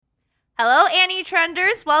Hello, Annie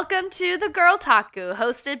Trenders. Welcome to the Girltaku,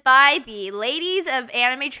 hosted by the ladies of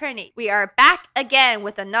Anime Trinity. We are back again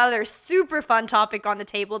with another super fun topic on the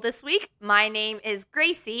table this week. My name is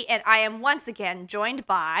Gracie, and I am once again joined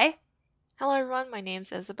by... Hello everyone, my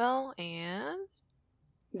name's Isabel, and...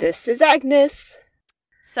 This is Agnes.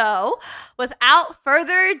 So, without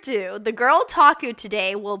further ado, the Girltaku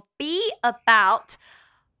today will be about...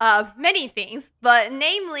 many things, but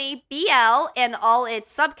namely BL and all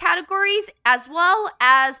its subcategories, as well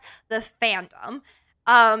as the fandom.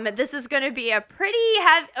 This is going to be a pretty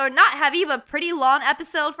heavy, or not heavy, but pretty long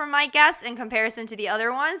episode from my guess in comparison to the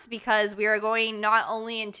other ones, because we are going not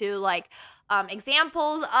only into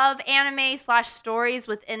examples of anime / stories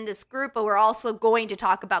within this group, but we're also going to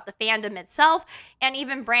talk about the fandom itself and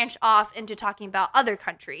even branch off into talking about other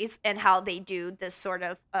countries and how they do this sort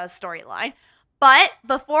of storyline. But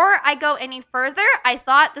before I go any further, I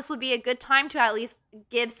thought this would be a good time to at least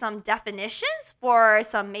give some definitions for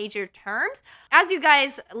some major terms. As you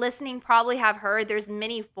guys listening probably have heard, there's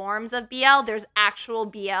many forms of BL. There's actual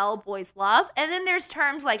BL, boys love, and then there's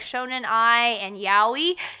terms like shonen ai and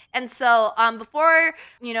yaoi. And so before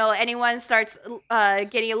anyone starts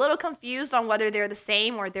getting a little confused on whether they're the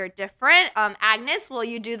same or they're different, Agnes, will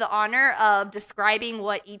you do the honor of describing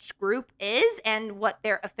what each group is and what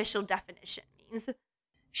their official definition means?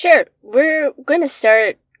 Sure. We're going to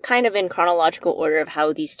start kind of in chronological order of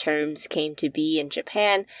how these terms came to be in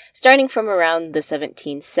Japan, starting from around the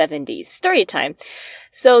 1770s. Story time.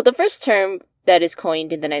 So the first term that is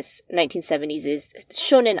coined in the 1970s is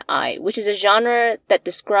shonen ai, which is a genre that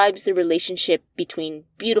describes the relationship between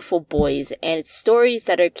beautiful boys, and it's stories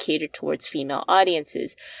that are catered towards female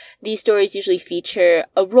audiences. These stories usually feature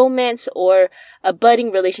a romance or a budding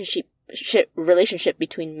relationship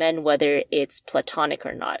between men, whether it's platonic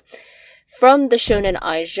or not. From the shonen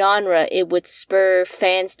ai genre, it would spur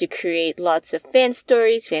fans to create lots of fan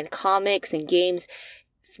stories, fan comics, and games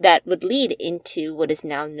that would lead into what is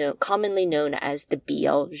now commonly known as the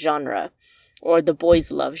BL genre, or the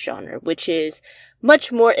boys love genre, which is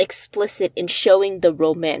much more explicit in showing the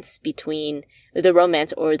romance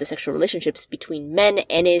or the sexual relationships between men,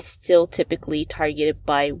 and is still typically targeted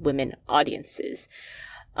by women audiences.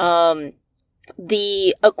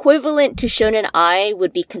 The equivalent to shonen ai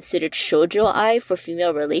would be considered shoujo ai for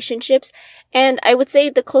female relationships, and I would say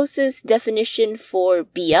the closest definition for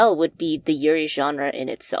BL would be the yuri genre in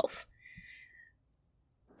itself.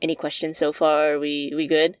 Any questions so far? Are we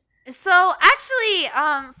good? So actually,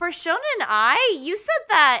 for shonen ai, you said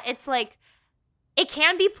that it's like it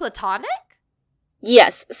can be platonic?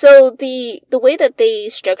 Yes. So the way that they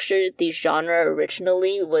structured the genre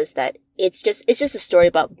originally was that it's just a story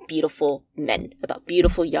about beautiful men, about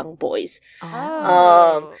beautiful young boys.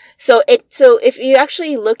 Oh. So if you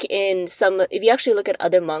actually look at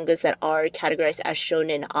other mangas that are categorized as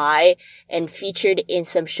shonen ai and featured in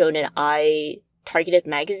some shonen ai targeted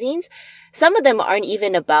magazines, some of them aren't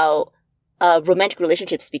even about romantic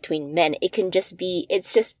relationships between men.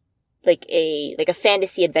 It's just like a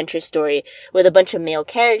fantasy adventure story with a bunch of male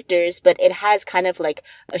characters, but it has kind of like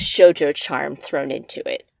a shoujo charm thrown into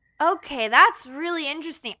it. Okay, that's really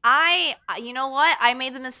interesting. You know what? I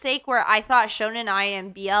made the mistake where I thought shonen ai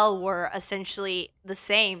and BL were essentially the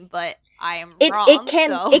same, but I am wrong.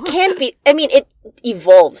 It can be. I mean, it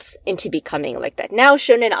evolves into becoming like that. Now,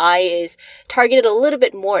 shonen ai is targeted a little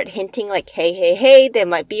bit more at hinting like, hey, there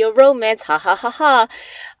might be a romance, ha ha ha ha.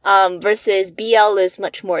 Versus BL is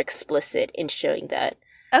much more explicit in showing that.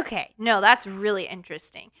 Okay, no, that's really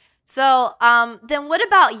interesting. So, then what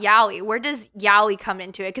about yaoi? Where does yaoi come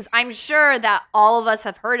into it? Because I'm sure that all of us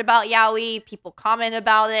have heard about yaoi. People comment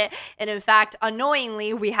about it. And in fact,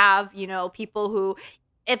 annoyingly, we have, people who,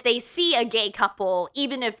 if they see a gay couple,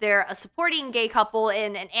 even if they're a supporting gay couple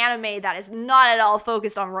in an anime that is not at all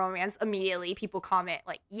focused on romance, immediately people comment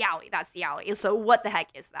like, yaoi, that's yaoi. So what the heck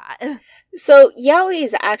is that? So yaoi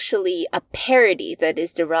is actually a parody that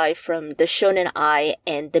is derived from the shonen ai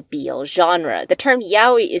and the BL genre. The term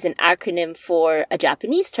yaoi is an acronym for a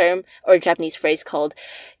Japanese term or a Japanese phrase called,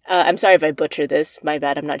 I'm sorry if I butcher this, my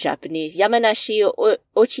bad, I'm not Japanese, yamanashi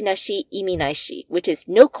ochinashi iminaishi, which is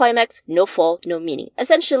no climax, no fall, no meaning.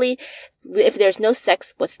 Essentially, if there's no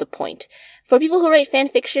sex, what's the point? For people who write fan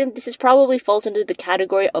fiction, this probably falls under the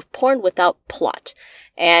category of porn without plot.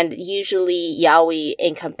 And usually yaoi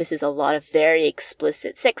encompasses a lot of very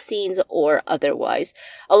explicit sex scenes or otherwise.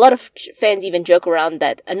 A lot of fans even joke around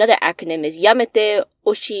that another acronym is yamete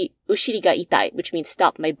ushiri ga itai, which means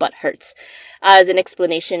stop, my butt hurts, as an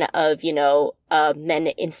explanation of, men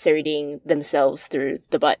inserting themselves through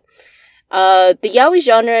the butt. The yaoi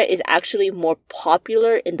genre is actually more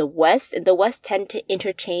popular in the West. In the West, tend to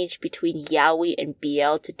interchange between yaoi and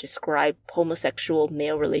BL to describe homosexual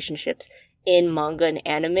male relationships in manga and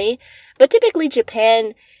anime. But typically,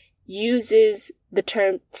 Japan sees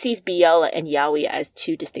BL and yaoi as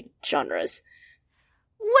two distinct genres.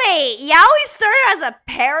 Wait, Yaoi started as a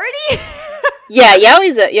parody? Yeah,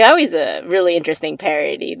 yaoi's a really interesting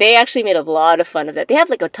parody. They actually made a lot of fun of that. They have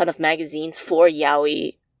like a ton of magazines for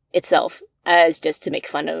yaoi itself, as just to make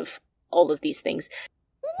fun of all of these things.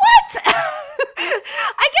 What?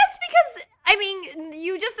 I guess because, I mean,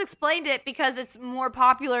 you just explained it because it's more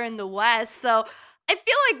popular in the West, so I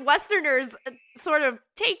feel like Westerners sort of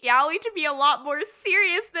take yaoi to be a lot more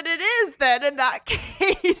serious than it is then in that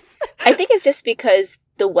case. I think it's just because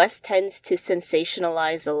the West tends to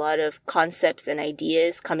sensationalize a lot of concepts and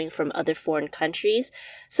ideas coming from other foreign countries.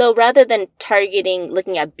 So rather than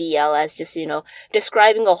looking at BL as just,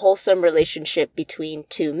 describing a wholesome relationship between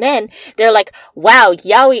two men, they're like, wow,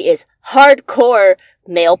 yaoi is hardcore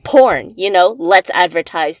male porn, let's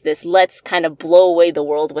advertise this. Let's kind of blow away the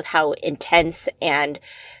world with how intense and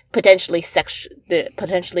potentially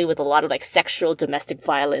with a lot of like sexual domestic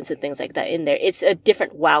violence and things like that in there. It's a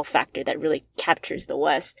different wow factor that really captures the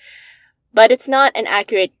West. But it's not an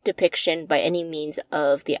accurate depiction by any means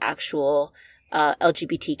of the actual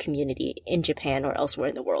LGBT community in Japan or elsewhere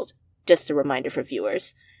in the world. Just a reminder for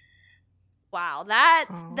viewers. Wow,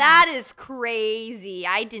 that is crazy.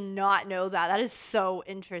 I did not know that. That is so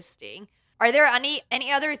interesting. Are there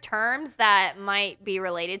any other terms that might be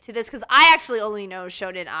related to this? Because I actually only know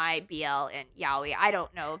Shonen Ai, BL, and Yaoi. I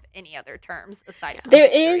don't know of any other terms aside from There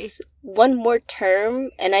history. is one more term,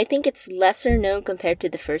 and I think it's lesser known compared to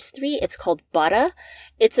the first three. It's called bara.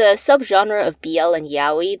 It's a subgenre of BL and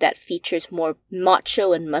Yaoi that features more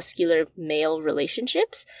macho and muscular male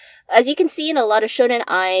relationships. As you can see in a lot of Shonen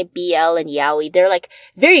Ai, BL, and Yaoi, they're like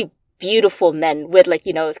very beautiful men with like,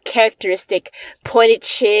 characteristic pointed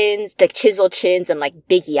chins, like chiseled chins, and like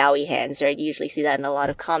big yaoi hands, right? You usually see that in a lot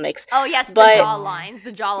of comics. Oh yes, but, the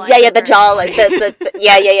jawlines. Yeah, the jawline.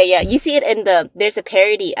 Yeah. You see it in there's a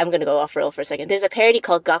parody, I'm gonna go off rail for a second. There's a parody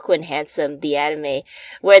called Gaku and Handsome, the anime,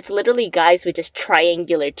 where it's literally guys with just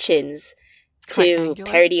triangular chins to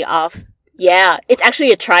parody off. Yeah, it's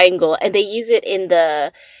actually a triangle, and they use it in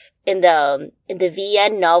the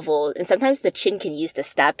VN novel, and sometimes the chin can use to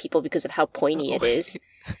stab people because of how pointy it is.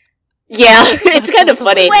 Yeah, it's kind of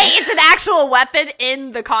funny. Wait, it's an actual weapon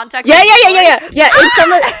in the context. Yeah.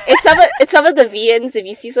 In some of the VNs, if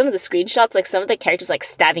you see some of the screenshots, like some of the characters like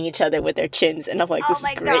stabbing each other with their chins, and I'm like, this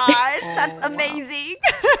is great. Oh my gosh, that's amazing.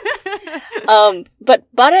 But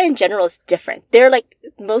bara in general is different. They're like,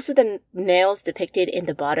 most of the males depicted in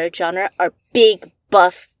the bara genre are big,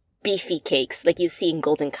 buff, beefy cakes like you see in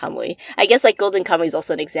Golden Kamuy. I guess like Golden Kamuy is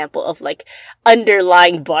also an example of like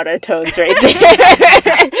underlying bara tones right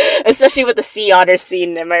there. Especially with the sea otter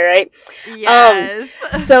scene, am I right? Yes.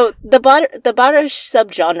 So the bara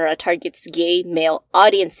subgenre targets gay male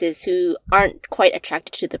audiences who aren't quite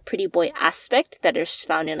attracted to the pretty boy aspect that is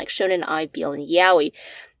found in like Shonen Ai, BL, and Yaoi.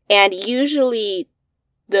 And usually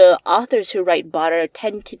the authors who write bara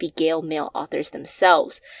tend to be gay male authors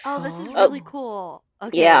themselves. Oh, this is really cool.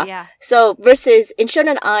 Okay, yeah. So, versus in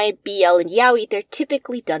Shonen Ai, BL, and Yaoi, they're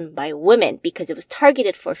typically done by women because it was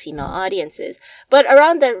targeted for female audiences. But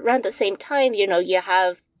around the same time, you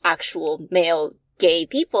have actual male gay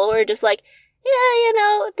people who are just like,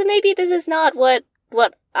 yeah, maybe this is not what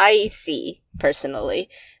I see personally.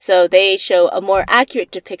 So they show a more accurate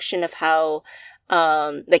depiction of how,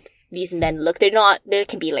 these men look. They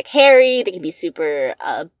can be like hairy, they can be super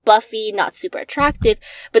buffy, not super attractive,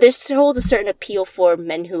 but there's holds a certain appeal for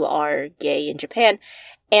men who are gay in Japan.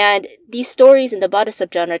 And these stories in the bara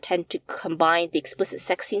subgenre tend to combine the explicit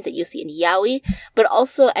sex scenes that you see in yaoi, but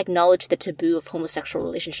also acknowledge the taboo of homosexual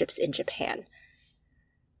relationships in Japan.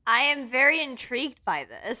 I am very intrigued by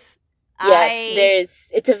this. Yes,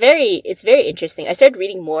 it's very interesting. I started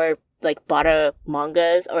reading more like bara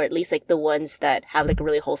mangas, or at least like the ones that have like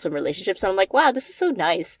really wholesome relationships, and I'm like, wow, this is so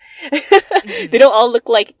nice. They don't all look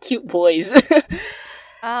like cute boys.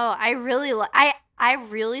 I really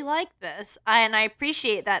like this, and I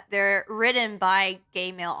appreciate that they're written by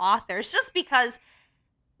gay male authors, just because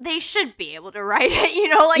they should be able to write it,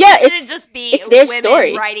 it shouldn't just be it's their women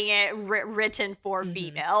story writing it written for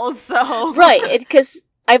females. So right, because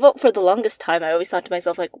for the longest time, I always thought to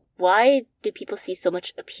myself, like, why do people see so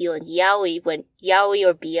much appeal in yaoi when yaoi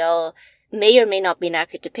or BL may or may not be an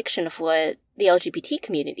accurate depiction of what the LGBT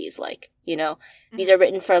community is like, These are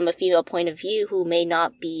written from a female point of view who may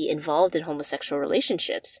not be involved in homosexual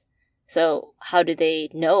relationships. So how do they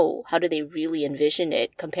know? How do they really envision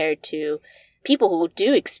it compared to people who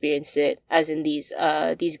do experience it, as in these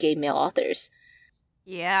gay male authors?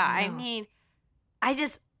 Yeah, I Yeah. mean, I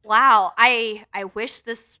just wow, I wish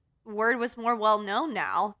this word was more well known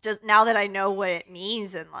now. Just now that I know what it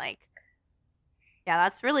means and like yeah,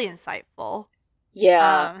 that's really insightful.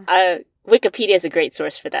 Yeah, Um Wikipedia is a great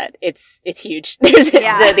source for that. It's huge. There's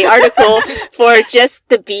yeah. the article for just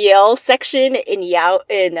the BL section in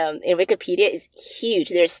Wikipedia is huge.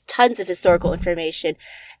 There's tons of historical information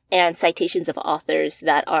and citations of authors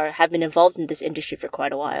that have been involved in this industry for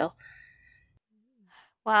quite a while.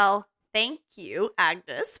 Well, thank you,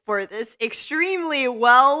 Agnes, for this extremely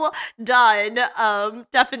well done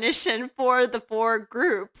definition for the four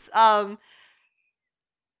groups. Yeah,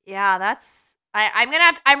 I'm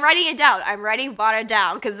gonna I'm writing it down. I'm writing Bada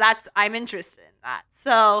down because I'm interested in that.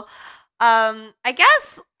 So I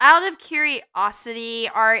guess out of curiosity,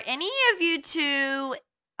 are any of you two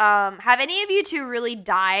have any of you two really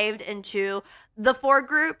dived into the four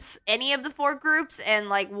groups, any of the four groups, and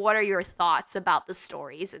like what are your thoughts about the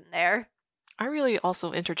stories in there? I really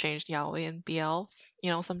also interchanged yaoi and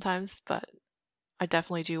BL, sometimes, but I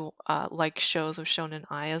definitely do like shows with shonen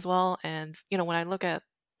ai as well. And when I look at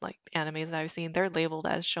like animes that I've seen, they're labeled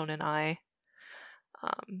as shonen ai,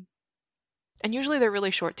 um, and usually they're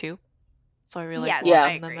really short too. So I really like Yes, Yeah. I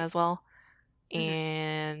watching them agree. as well.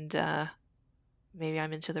 Mhm. And maybe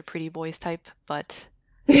I'm into the pretty boys type, but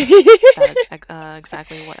that is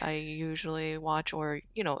exactly what I usually watch, or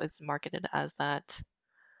it's marketed as that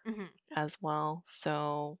Mhm. as well.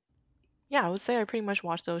 So yeah, I would say I pretty much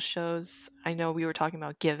watch those shows. I know we were talking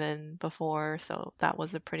about Given before, so that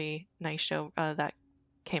was a pretty nice show that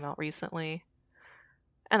came out recently.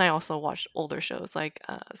 And I also watched older shows like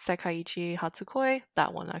Sekaiichi Hatsukoi.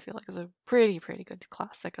 That one I feel like is a pretty good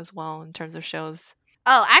classic as well in terms of shows.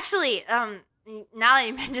 Oh, actually, now that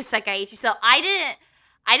you mentioned Sekaiichi, so I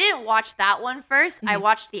didn't watch that one first. I Hmm.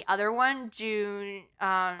 watched the other one, June.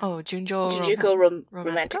 Oh, Junjo Jujuko Romantica?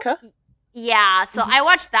 Romantica? Yeah, so Hmm. I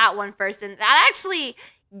watched that one first, and that actually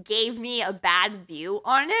gave me a bad view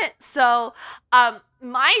on it. So,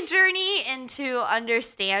 my journey into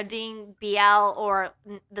understanding BL or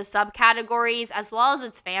the subcategories as well as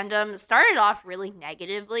its fandom started off really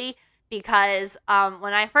negatively because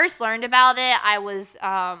when I first learned about it, I was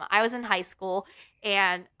in high school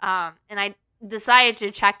and I decided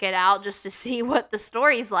to check it out just to see what the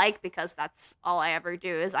story's like because that's all I ever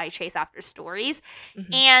do is I chase after stories.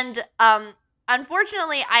 Hmm. And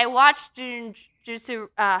unfortunately, I watched Junjotsu.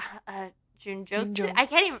 Junjo. I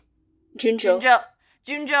can't even Junjo. Junjo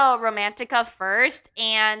Junjo Romantica first,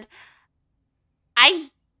 and I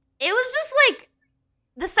it was just like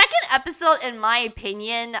the second episode. In my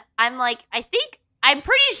opinion, I'm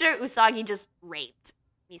pretty sure Usagi just raped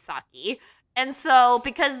Misaki. And so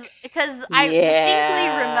because I distinctly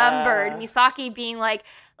remembered Yeah. Misaki being like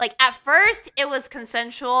at first it was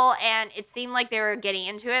consensual and it seemed like they were getting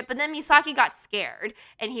into it, but then Misaki got scared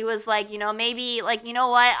and he was like, maybe like, you know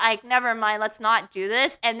what? Like never mind, let's not do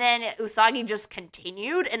this. And then Usagi just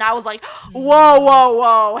continued and I was like, whoa, Mm. whoa,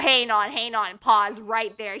 whoa, hang on, pause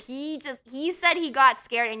right there. He said he got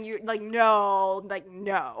scared and you're like no.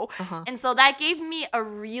 Uh-huh. And so that gave me a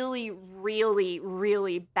really, really,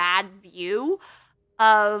 really bad view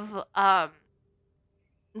of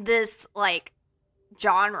this like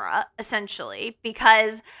genre essentially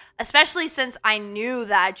because especially since I knew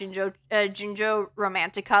that Junjo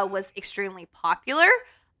Romantica was extremely popular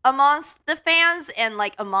amongst the fans and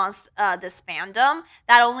like amongst this fandom,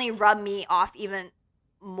 that only rubbed me off even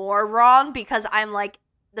more wrong because I'm like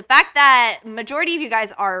the fact that majority of you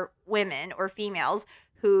guys are women or females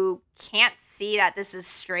who can't see that this is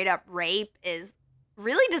straight up rape is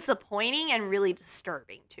really disappointing and really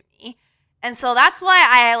disturbing to me. And so that's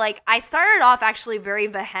why I started off actually very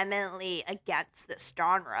vehemently against this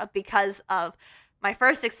genre because of my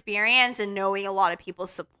first experience and knowing a lot of people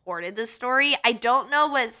supported this story. I don't know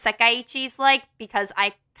what Sekaiichi's like because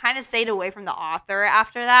I kind of stayed away from the author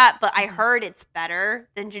after that, but I Mhm. heard it's better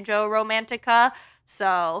than Junjo Romantica.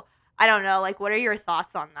 So I don't know. Like, what are your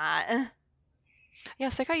thoughts on that? Yeah,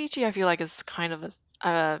 Sekaiichi I feel like is kind of if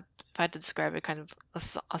I had to describe it, kind of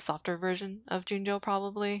a softer version of Junjo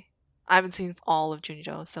probably. I haven't seen all of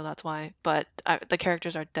Junjo, so that's why. But the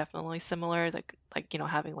characters are definitely similar, like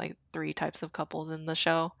having like three types of couples in the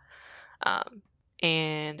show. Um,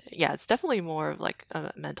 and yeah, it's definitely more of like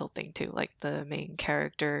a mental thing too. Like the main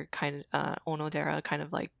character kind of Onodera kind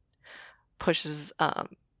of like pushes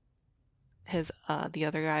his the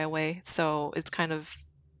other guy away. So it's kind of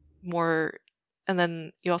more, and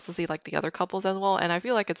then you also see like the other couples as well, and I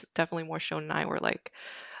feel like it's definitely more shonen where like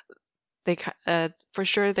they for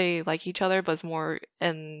sure they like each other, but it's more,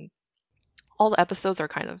 and all the episodes are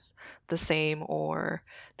kind of the same, or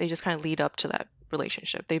they just kind of lead up to that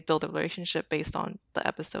relationship. They build a relationship based on the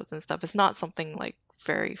episodes and stuff. It's not something like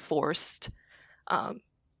very forced, um,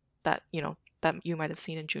 that that you might have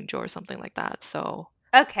seen in Junjo or something like that. So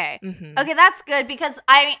Okay. mhm. Okay, that's good because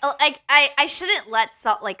I shouldn't let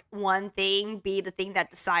like one thing be the thing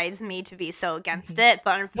that decides me to be so against Mhm. it,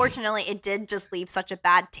 but unfortunately it did just leave such a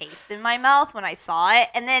bad taste in my mouth when I saw it.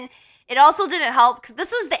 And then it also didn't help cuz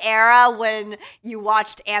this was the era when you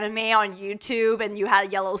watched anime on YouTube and you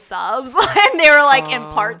had yellow subs and they were like in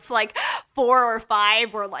Oh. parts like 4 or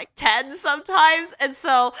 5 or like 10 sometimes. And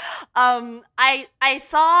so I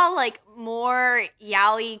saw like more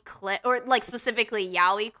yaoi clip or like specifically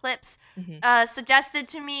yaoi clips Mhm. suggested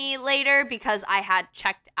to me later because I had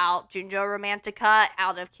checked out Junjo Romantica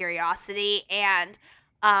out of curiosity, and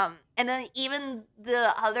then even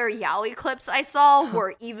the other yaoi clips I saw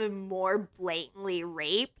were even more blatantly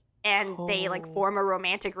rape, and they like Oh. form a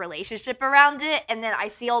romantic relationship around it. And then I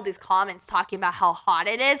see all these comments talking about how hot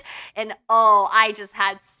it is, and oh, I just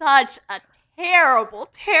had such a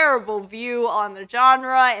terrible view on the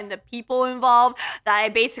genre and the people involved that I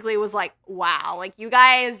basically was like, wow, like you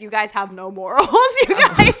guys have no morals. You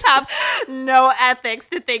Oh. guys have no ethics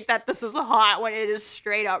to think that this is hot when it is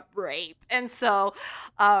straight up rape. And so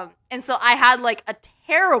I had like a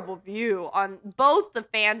terrible view on both the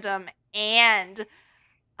fandom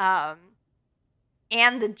um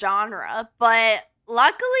and the genre. But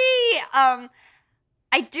luckily,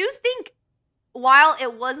 I do think while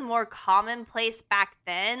it was more commonplace back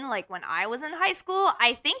then, like when I was in high school,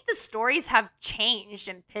 I think the stories have changed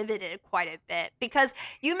and pivoted quite a bit. Because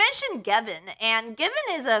you mentioned Given, and Given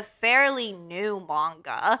is a fairly new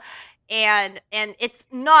manga, and it's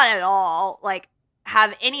not at all like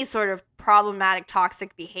have any sort of problematic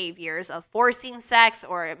toxic behaviors of forcing sex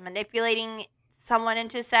or manipulating someone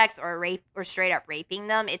into sex or rape or straight up raping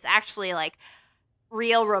them. It's actually like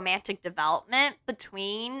real romantic development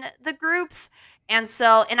between the groups. And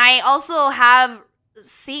I also have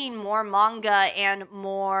seen more manga and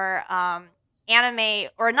more anime,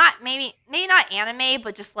 or not, maybe not anime,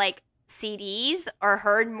 but just like CDs, or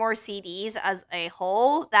heard more CDs as a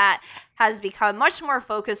whole that has become much more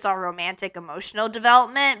focused on romantic emotional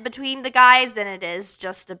development between the guys than it is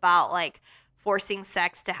just about like forcing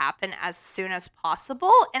sex to happen as soon as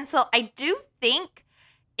possible. And so I do think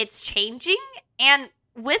it's changing. And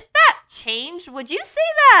with that change, would you say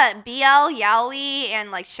that BL, Yaoi,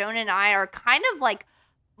 and like Shonen I are kind of like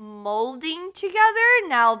molding together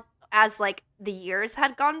now as like the years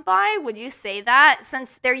had gone by? Would you say that?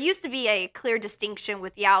 Since there used to be a clear distinction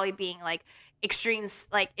with Yaoi being like extremes,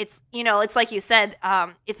 like it's, it's like you said,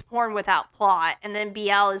 it's porn without plot, and then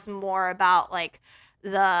BL is more about like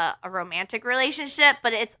a romantic relationship,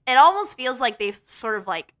 but it almost feels like they've sort of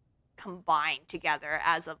like combined together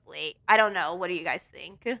as of late. I don't know. What do you guys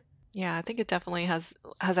think? Yeah, I think it definitely has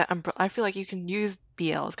that umbrella. I feel like you can use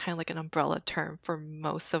BL as kind of like an umbrella term for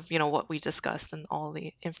most of, what we discussed and all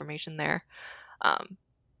the information there. Um,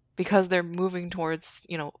 because they're moving towards,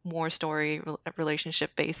 more story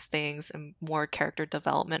relationship based things and more character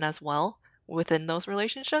development as well within those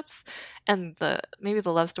relationships. And maybe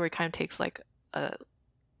the love story kind of takes like a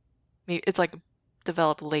maybe it's like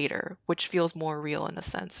developed later, which feels more real in a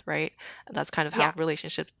sense, right? And that's kind of how Yeah.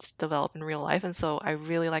 relationships develop in real life. And so I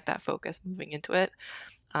really like that focus moving into it.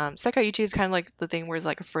 Sekaiichi is kind of like the thing where it's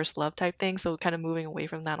like a first love type thing, so kind of moving away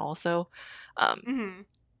from that also. Um, Hmm.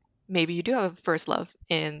 Maybe you do have a first love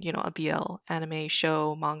in, a BL anime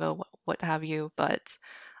show, manga, what have you, but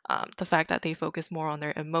the fact that they focus more on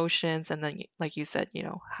their emotions and then, like you said,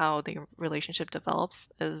 how the relationship develops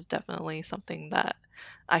is definitely something that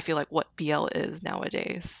I feel like what BL is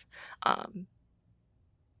nowadays. Um,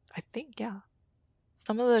 I think, yeah.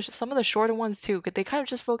 Some of the shorter ones too, they kind of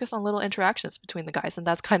just focus on little interactions between the guys, and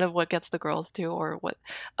that's kind of what gets the girls too, or what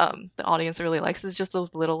the audience really likes is just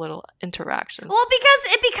those little interactions. Well,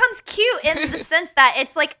 because it becomes cute in the sense that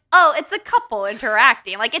it's like, oh, it's a couple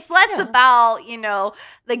interacting. Like it's less Yeah. about,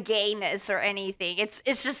 the gayness or anything. It's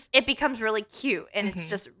just it becomes really cute and it's Hmm.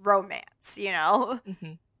 just romance,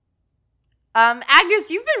 Hmm. Agnes,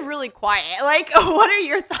 you've been really quiet. Like, what are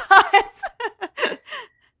your thoughts?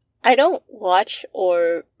 I don't watch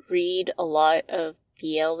or read a lot of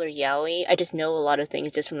BL or yaoi. I just know a lot of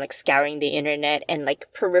things just from like scouring the internet and like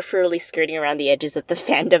peripherally skirting around the edges of the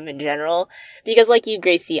fandom in general. Because like you,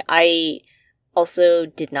 Gracie, I also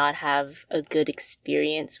did not have a good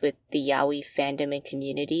experience with the yaoi fandom and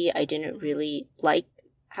community. I didn't really like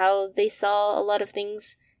how they saw a lot of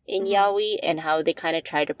things in Mhm. yaoi and how they kind of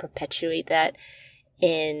try to perpetuate that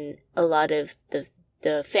in a lot of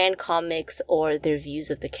the fan comics or their views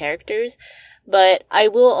of the characters. But I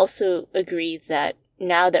will also agree that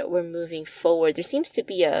now that we're moving forward, there seems to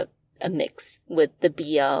be a mix with the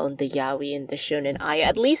BL and the Yaoi and the Shonen Ai,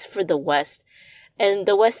 at least for the West. And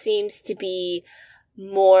the West seems to be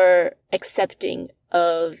more accepting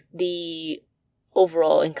of the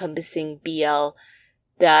overall encompassing BL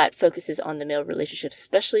that focuses on the male relationships,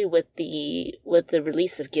 especially with the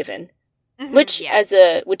release of Given. Which, as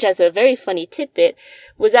a very funny tidbit,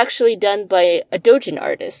 was actually done by a doujin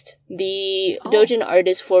artist. The doujin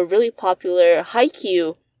artist for a really popular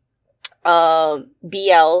Haikyuu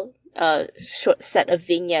BL short set of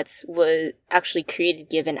vignettes was actually created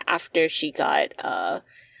Given after she got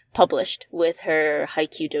published with her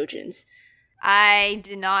Haikyuu doujins. I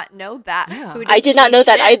did not know that. Yeah. I did not know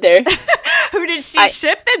that either. Who did she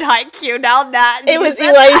ship in Haikyuu? Now that it was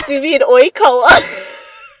Iwaizumi and Oikawa.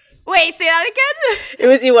 Wait, say that again? It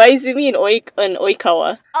was Iwaizumi and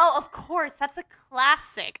Oikawa. Oh, of course. That's a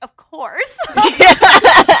classic. Of course.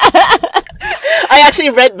 I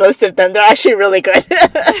actually read most of them. They're actually really good.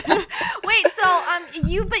 Wait, so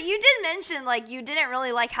you did mention like you didn't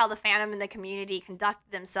really like how the fandom and the community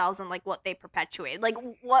conducted themselves and like what they perpetuated. Like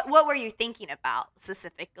what were you thinking about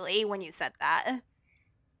specifically when you said that?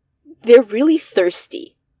 They're really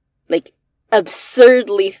thirsty. Like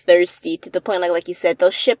absurdly thirsty to the point like you said,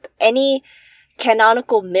 they'll ship any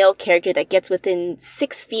canonical male character that gets within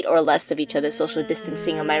 6 feet or less of each other, social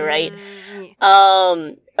distancing, am I right?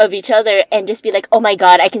 Of each other, and just be like, oh my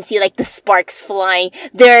god, I can see like the sparks flying,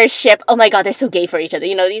 they're a ship, oh my god, they're so gay for each other,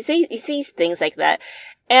 you see things like that.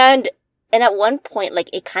 And at one point, like,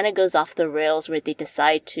 it kind of goes off the rails where they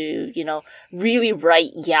decide to, really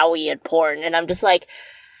write yaoi and porn, and I'm just like,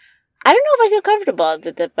 I don't know if I feel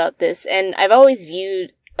comfortable about this, and I've always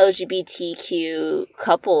viewed LGBTQ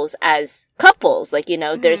couples as couples. Like,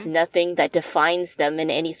 there's nothing that defines them in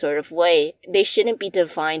any sort of way. They shouldn't be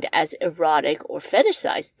defined as erotic or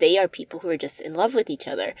fetishized. They are people who are just in love with each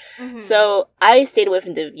other. Mm-hmm. So I stayed away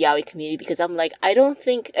from the yaoi community because I'm like, I don't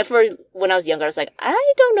think, when I was younger, I was like,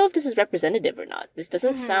 I don't know if this is representative or not. This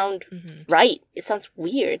doesn't sound right. It sounds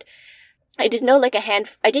weird. I did know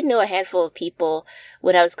a handful of people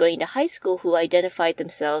when I was going to high school who identified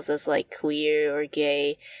themselves as like queer or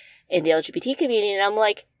gay in the LGBT community, and I'm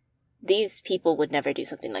like, these people would never do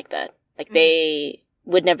something like that. Like they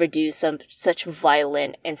would never do such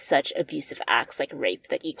violent and such abusive acts like rape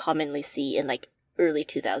that you commonly see in like early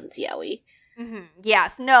 2000s yaoi. Mm-hmm.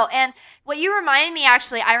 Yes, no, and what you reminded me,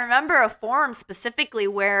 actually, I remember a forum specifically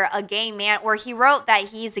where he wrote that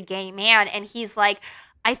he's a gay man, and he's like,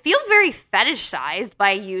 I feel very fetishized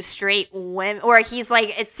by you straight women, or he's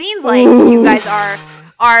like, it seems like you guys are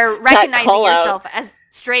recognizing yourself as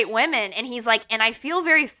straight women, and he's like, and I feel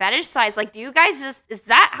very fetishized. Like, do you guys is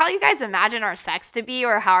that how you guys imagine our sex to be,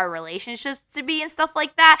 or how our relationships to be, and stuff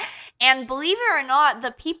like that? And believe it or not,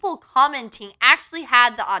 the people commenting actually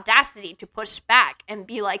had the audacity to push back and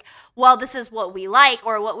be like, well, this is what we like,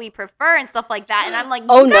 or what we prefer, and stuff like that. And I'm like,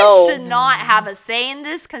 you guys should not have a say in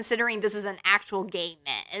this, considering this is an actual gay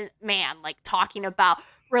man like talking about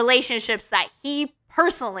relationships that he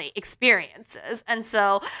personally experiences. And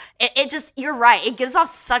so it just, you're right, it gives off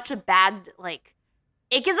such a bad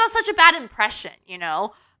impression,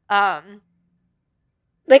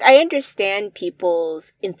 like, I understand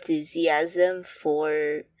people's enthusiasm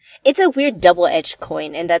for, it's a weird double-edged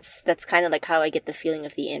coin, and that's kind of like how I get the feeling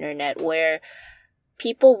of the internet, where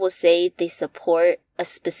people will say they support a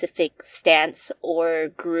specific stance or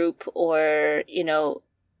group or,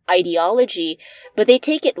 ideology, but they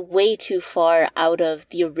take it way too far out of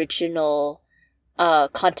the original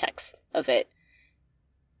context of it.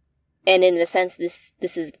 And in a sense, this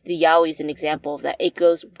is the yaoi's an example of that. It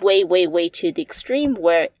goes way, way, way to the extreme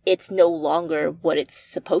where it's no longer what it's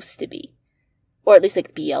supposed to be. Or at least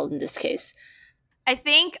like BL in this case. I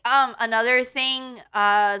think another thing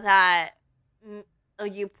that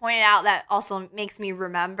you pointed out that also makes me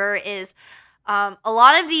remember is a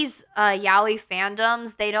lot of these yaoi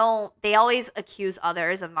fandoms, they always accuse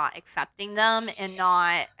others of not accepting them and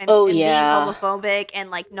being homophobic, and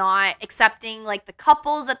like not accepting like the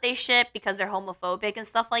couples that they ship because they're homophobic and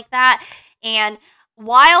stuff like that. And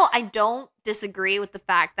while I don't disagree with the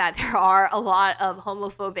fact that there are a lot of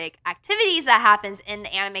homophobic activities that happens in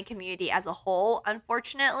the anime community as a whole,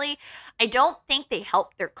 unfortunately, I don't think they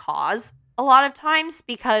help their cause a lot of times,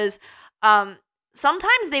 because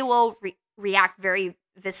sometimes they will react very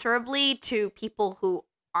viscerally to people who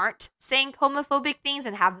aren't saying homophobic things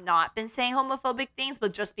and have not been saying homophobic things,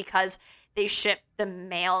 but just because they ship the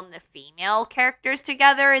male and the female characters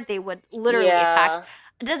together, they would literally attack.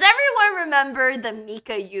 Does everyone remember the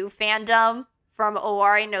Mika Yu fandom from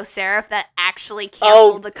Owari no Seraph that actually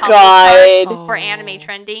canceled Oh the couple charts God, for anime Oh,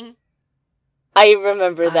 trending? I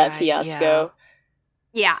remember that yeah. fiasco.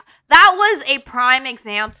 Yeah, that was a prime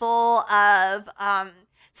example of Owari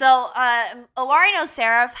no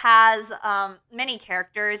Seraph has many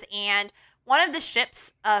characters, and one of the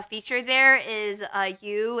ships featured there is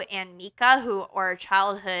Yu and Mika, who are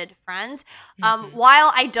childhood friends. Hmm.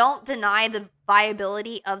 While I don't deny the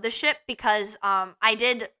viability of the ship, because I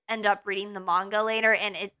did end up reading the manga later,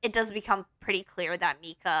 and it does become pretty clear that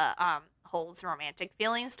Mika holds romantic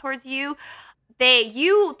feelings towards Yu.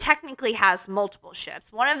 Yu technically has multiple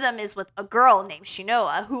ships. One of them is with a girl named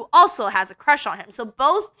Shinoa who also has a crush on him. So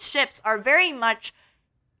both ships are very much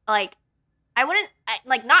like,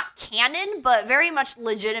 like, not canon, but very much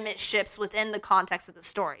legitimate ships within the context of the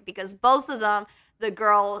story, because both of them, the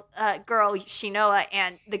girl Shinoa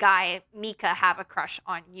and the guy Mika, have a crush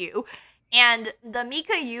on Yu. And the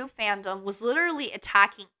Mika Yu fandom was literally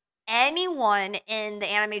attacking anyone in the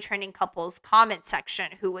anime trending couples comment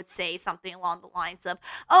section who would say something along the lines of,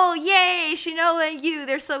 "Oh yay, Shinoa and Yu,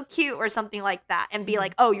 they're so cute," or something like that, and be Hmm.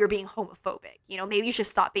 like, "Oh, you're being homophobic, maybe you should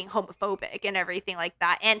stop being homophobic," and everything like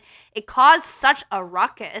that. And it caused such a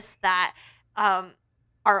ruckus that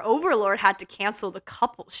our overlord had to cancel the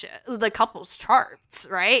couple's charts,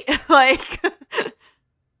 right? Like,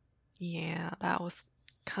 Yeah, that was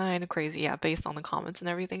kind of crazy. Yeah, based on the comments and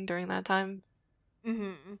everything during that time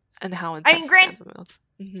mhm. and how I intense mean, the fandom was.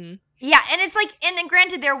 Hmm. yeah, and it's like, and then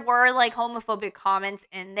granted, there were like homophobic comments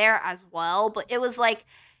in there as well, but it was like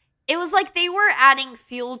they were adding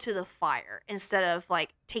fuel to the fire instead of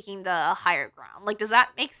like taking the higher ground. Like, does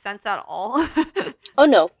that make sense at all? Oh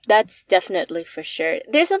no, that's definitely for sure.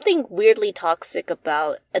 There's something weirdly toxic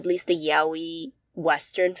about at least the yaoi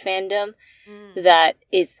Western fandom Mm. that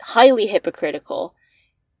is highly hypocritical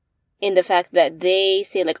in the fact that they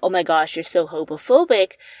say like, "Oh my gosh, you're so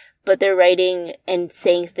homophobic," but they're writing and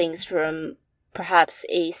saying things from perhaps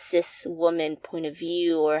a cis woman point of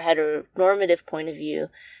view or heteronormative point of view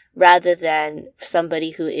rather than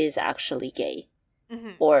somebody who is actually gay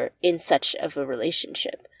Mhm. or in such of a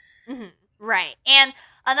relationship. Mhm. Right. And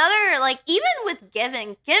another, like, even with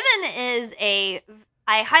Given is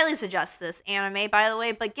I highly suggest this anime, by the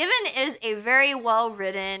way, but Given is a very well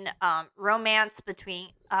written romance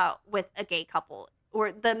between with a gay couple.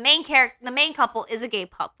 Or the main couple is a gay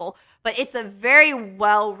couple, but it's a very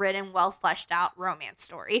well written, well fleshed out romance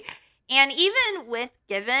story. And even with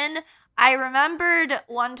Given, I remembered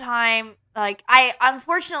one time, like, I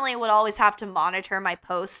unfortunately would always have to monitor my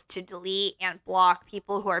posts to delete and block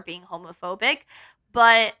people who are being homophobic.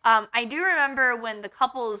 But I do remember when the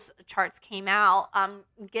couples charts came out,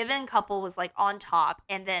 Given couple was like on top,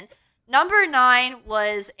 and then number 9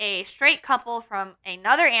 was a straight couple from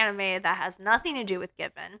another anime that has nothing to do with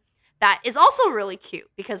Given. That is also really cute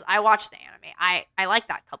because I watched the anime. I like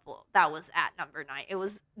that couple that was at number 9.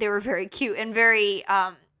 They were very cute and very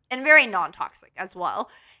non-toxic as well.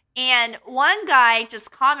 And one guy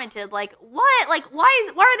just commented like, "What? Like, why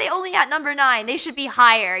are they only at number 9? They should be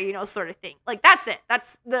higher, sort of thing." Like, that's it.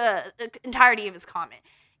 That's the entirety of his comment.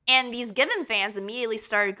 And these Given fans immediately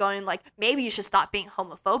started going like, "Maybe you should stop being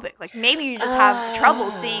homophobic. Like, maybe you just have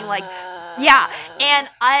trouble seeing, like, yeah." And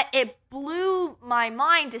it blew my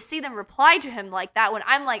mind to see them reply to him like that, when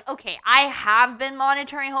I'm like, okay, I have been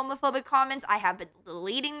monitoring homophobic comments. I have been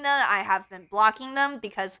deleting them. I have been blocking them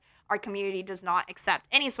because our community does not accept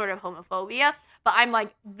any sort of homophobia. But I'm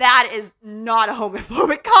like, that is not a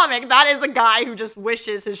homophobic comment. That is a guy who just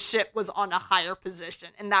wishes his ship was on a higher position.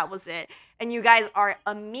 And that was it. And you guys are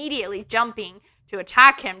immediately jumping to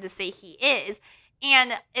attack him to say he is.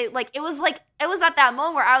 And it was at that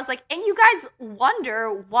moment where I was like, and you guys wonder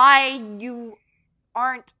why you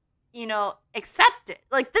aren't, accepted.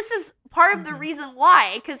 Like, this is part of the Hmm. reason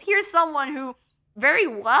why. Because here's someone who very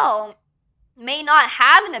well may not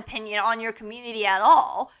have an opinion on your community at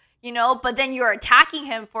all, but then you're attacking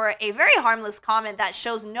him for a very harmless comment that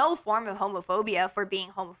shows no form of homophobia for being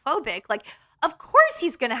homophobic. Like, of course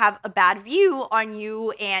he's going to have a bad view on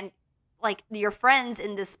you and like your friends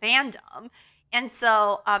in this fandom. And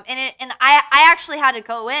so, I actually had to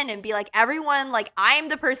go in and be like, everyone, like, I am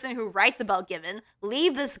the person who writes about Given.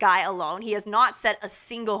 Leave this guy alone. He has not said a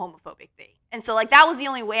single homophobic thing. And so, like, that was the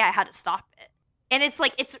only way I had to stop it. And it's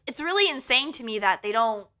like, it's really insane to me that they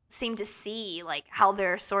don't seem to see like how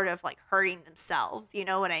they're sort of like hurting themselves. You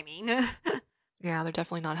know what I mean? Yeah, they're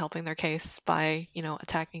definitely not helping their case by,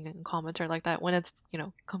 attacking a commenter like that when it's,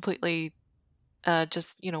 completely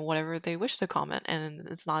just, whatever they wish to comment and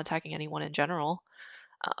it's not attacking anyone in general.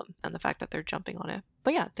 And the fact that they're jumping on it.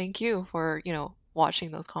 But yeah, thank you for,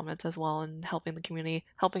 watching those comments as well and helping the community,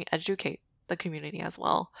 helping educate the community as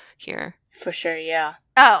well here. For sure, yeah.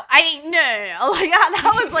 Oh, no. Like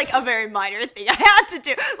that was like a very minor thing I had to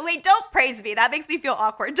do. Wait, don't praise me. That makes me feel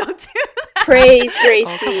awkward. Don't do that. Praise,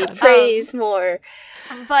 Gracie. Praise more.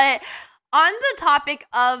 But on the topic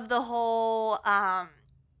of the whole,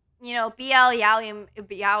 you know, BL, Yaoi, and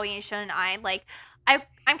Shonen Ai, like, I'm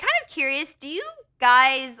kind of curious. Do you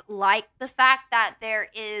guys like the fact that there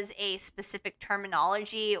is a specific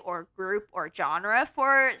terminology or group or genre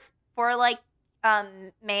for like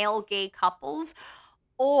male gay couples?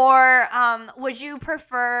 Or would you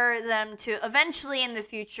prefer them to eventually in the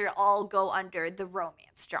future all go under the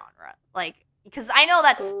romance genre? Like, because I know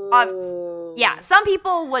that's yeah, some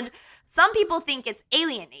people think it's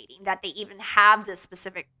alienating that they even have this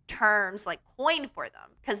specific terms like coined for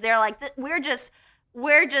them, because they're like, we're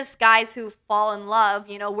just guys who fall in love,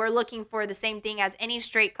 you know, we're looking for the same thing as any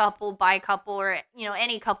straight couple, bi couple, or, you know,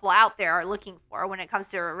 any couple out there are looking for when it comes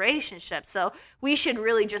to a relationship. So we should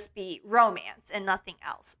really just be romance and nothing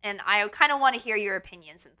else. And I kind of want to hear your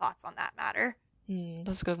opinions and thoughts on that matter.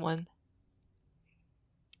 That's a good one.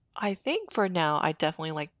 I think for now, I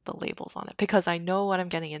definitely like the labels on it because I know what I'm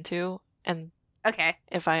getting into, and okay,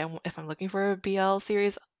 if I'm looking for a BL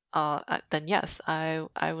series, then yes, I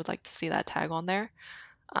would like to see that tag on there.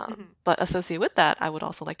 But associated with that, I would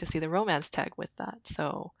also like to see the romance tag with that.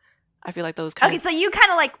 So I feel like those kind so you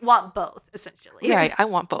kind of like want both, essentially. Yeah, I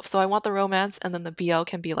want both. So I want the romance, and then the BL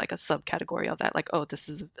can be like a subcategory of that. Like, oh, this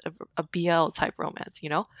is a BL type romance, you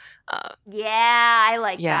know? Yeah, I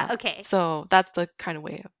like that. Okay. So that's the kind of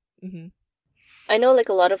way. I know like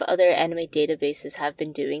a lot of other anime databases have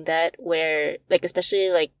been doing that, where like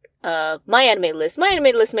especially like my anime list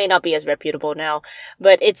may not be as reputable now,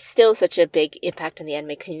 but it's still such a big impact on the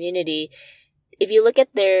anime community. If you look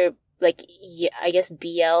at their like I guess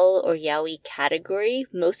BL or yaoi category,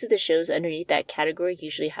 most of the shows underneath that category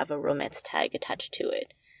usually have a romance tag attached to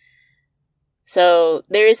it. So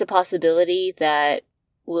there is a possibility that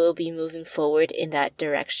we'll be moving forward in that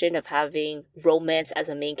direction of having romance as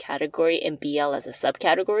a main category and BL as a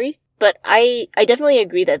subcategory. But I definitely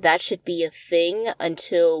agree that that should be a thing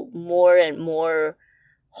until more and more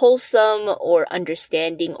wholesome or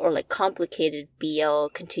understanding or like complicated BL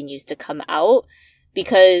continues to come out,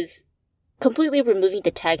 because completely removing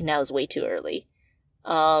the tag now is way too early.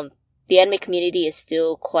 The anime community is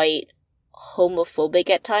still quite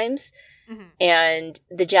homophobic at times. And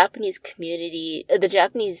the Japanese community, the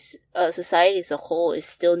Japanese society as a whole is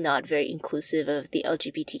still not very inclusive of the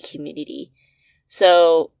LGBT community.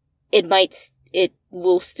 So it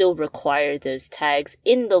will still require those tags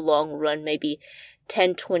in the long run, maybe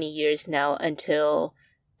 10, 20 years now, until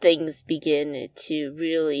things begin to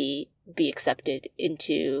really be accepted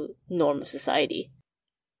into norm of society.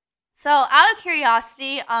 So out of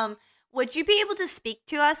curiosity, would you be able to speak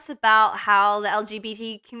to us about how the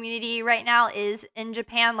LGBT community right now is in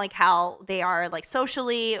Japan? Like how they are like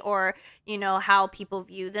socially, or, you know, how people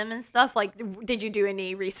view them and stuff? Like, did you do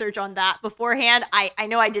any research on that beforehand? I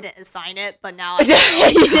know I didn't assign it, but now I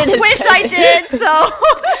wish I did.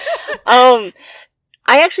 So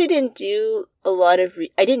I actually didn't do a lot of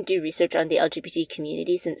I didn't do research on the LGBT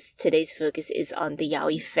community, since today's focus is on the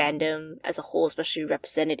yaoi fandom as a whole, especially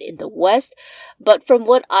represented in the West. But from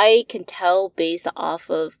what I can tell based off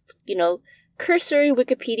of, you know, cursory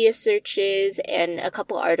Wikipedia searches and a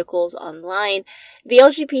couple articles online, the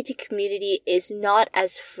LGBT community is not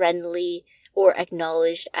as friendly or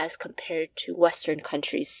acknowledged as compared to Western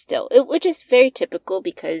countries still, which is very typical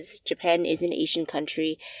because Japan is an Asian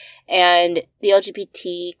country and the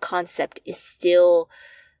LGBT concept is still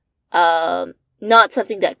not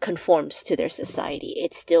something that conforms to their society.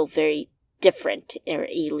 It's still very different or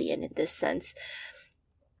alien in this sense.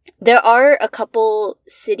 There are a couple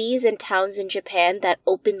cities and towns in Japan that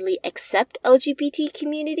openly accept LGBT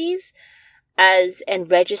communities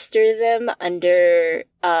and register them under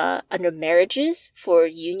marriages for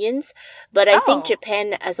unions, but I think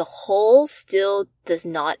Japan as a whole still does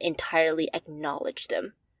not entirely acknowledge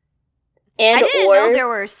them. And I didn't know there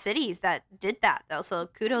were cities that did that though, so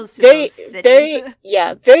kudos to those cities.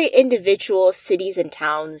 Very individual cities and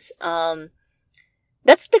towns.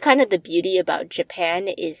 That's the kind of the beauty about Japan,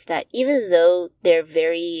 is that even though they're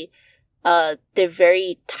very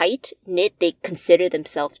tight knit, they consider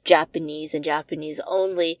themselves Japanese and Japanese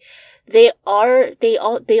only. They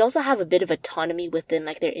also have a bit of autonomy within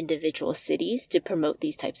like their individual cities to promote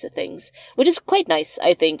these types of things, which is quite nice,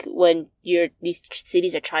 I think, when these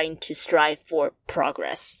cities are trying to strive for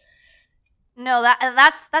progress. No,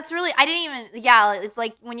 that's really, I didn't even, yeah, it's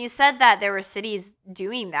like when you said that there were cities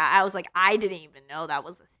doing that, I was like, I didn't even know that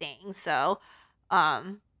was a thing. So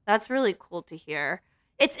That's really cool to hear.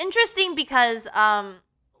 It's interesting because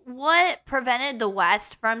what prevented the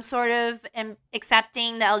West from sort of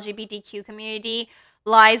accepting the LGBTQ community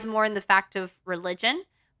lies more in the fact of religion.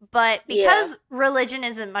 But Yeah. because religion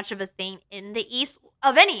isn't much of a thing in the East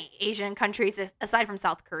of any Asian countries aside from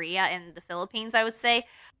South Korea and the Philippines, I would say,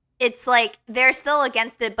 it's like they're still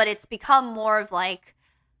against it, but it's become more of like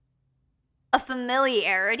a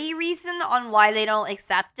familiarity reason on why they don't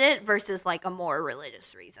accept it versus like a more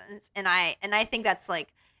religious reasons. And I think that's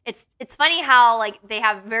like it's funny how like they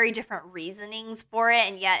have very different reasonings for it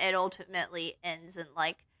and yet it ultimately ends in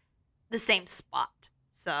like the same spot.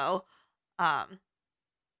 So, um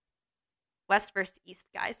West versus East,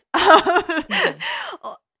 guys. Mhm.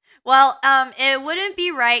 Well, it wouldn't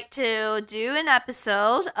be right to do an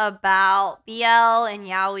episode about BL and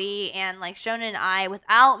Yaoi and like Shonen Ai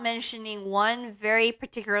without mentioning one very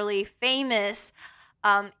particularly famous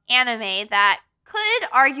anime that could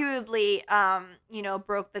arguably,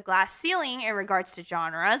 broke the glass ceiling in regards to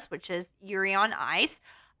genres, which is Yuri on Ice.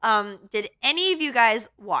 Did any of you guys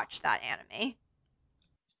watch that anime?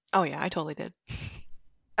 Oh yeah, I totally did.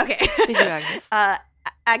 Okay. Did you, Agnes?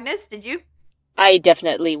 Agnes, did you? I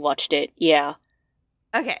definitely watched it. Yeah.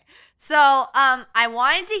 Okay. So, I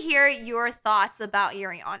wanted to hear your thoughts about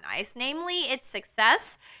Yuri on Ice, namely its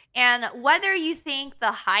success and whether you think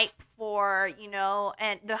the hype for,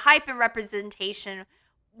 and the hype and representation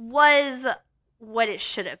was what it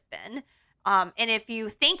should have been. And if you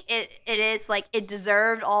think it is like it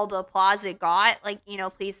deserved all the applause it got, like,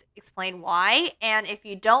 please explain why. And if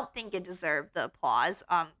you don't think it deserved the applause,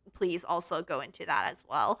 please also go into that as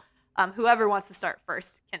well. Whoever wants to start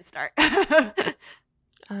first can start.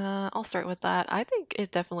 I'll start with that. I think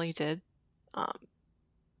it definitely did. Um,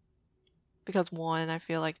 because one, I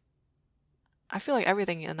feel like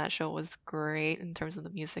everything in that show was great in terms of the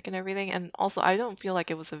music and everything, and also I don't feel like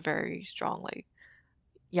it was a very strong like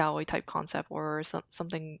yaoi type concept or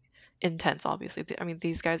something intense. Obviously, I mean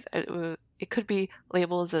these guys, it could be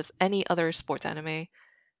labeled as any other sports anime,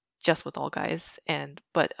 just with all guys, and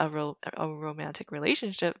but a romantic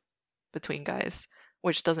relationship between guys,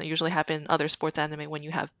 which doesn't usually happen in other sports anime when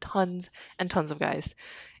you have tons and tons of guys,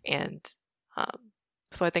 and um,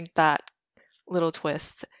 so I think that little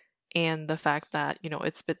twist and the fact that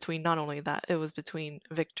it's between, not only that it was between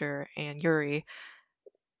Victor and Yuri,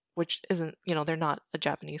 which isn't, they're not a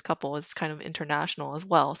Japanese couple, it's kind of international as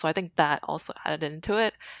well, so I think that also added into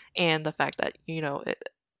it, and the fact that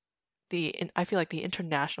I feel like the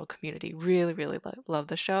international community really really loved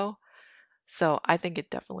the show, so I think it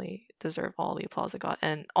definitely deserved all the applause it got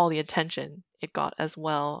and all the attention it got as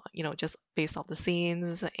well, just based off the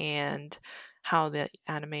scenes and how the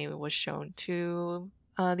anime was shown to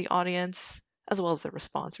the audience, as well as the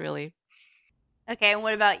response, really. Okay, and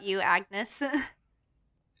what about you, Agnes?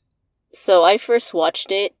 So I first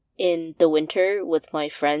watched it in the winter with my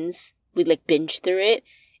friends. We like binged through it.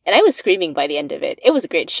 And I was screaming by the end of it. It was a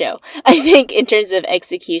great show. I think in terms of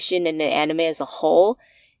execution and the anime as a whole,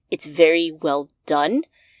 it's very well done.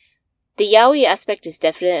 The yaoi aspect is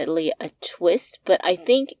definitely a twist, but I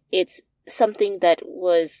think it's something that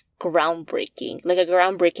was groundbreaking, like a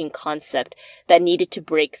groundbreaking concept that needed to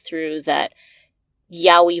break through that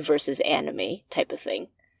yaoi versus anime type of thing.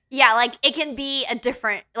 Yeah, like it can be a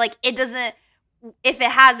different, like it doesn't, if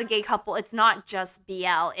it has a gay couple, it's not just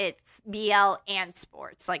BL, it's BL and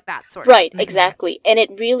sports, like that sort of Right, thing. Hmm. exactly. And it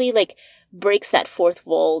really like breaks that fourth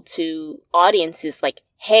wall to audiences like,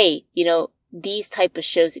 hey, these type of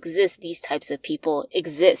shows exist, these types of people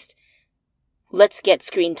exist. Let's get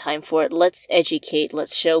screen time for it. Let's educate,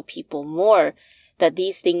 let's show people more that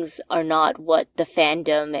these things are not what the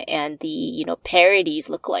fandom and the, parodies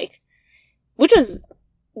look like. Which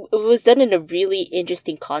was done in a really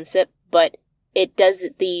interesting concept, but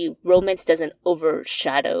the romance doesn't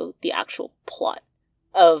overshadow the actual plot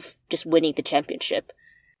of just winning the championship.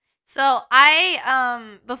 So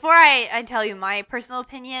before I tell you my personal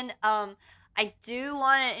opinion, I do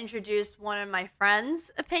want to introduce one of my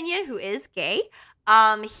friends' opinion who is gay.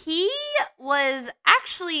 He was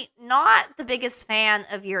actually not the biggest fan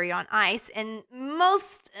of Yuri on Ice, and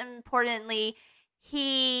most importantly,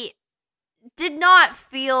 he did not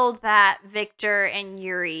feel that Victor and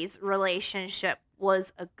Yuri's relationship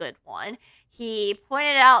was a good one. He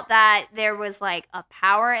pointed out that there was like a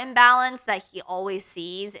power imbalance that he always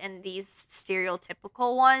sees in these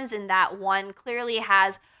stereotypical ones, and that one clearly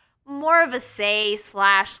has more of a say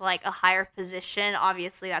slash like a higher position.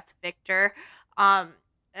 Obviously, that's Victor.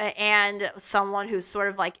 And someone who's sort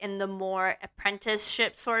of like in the more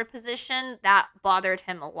apprenticeship sort of position that bothered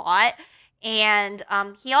him a lot, And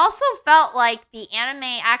he also felt like the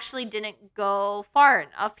anime actually didn't go far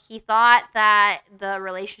enough. He thought that the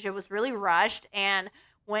relationship was really rushed, and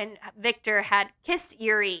when Victor had kissed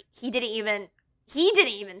Yuri, he didn't even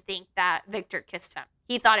think that Victor kissed him.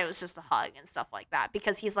 He thought it was just a hug and stuff like that,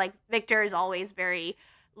 because he's like, Victor is always very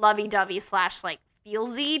lovey-dovey / like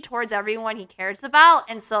feelsy towards everyone he cares about,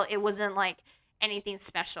 and so it wasn't like anything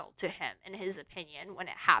special to him in his opinion when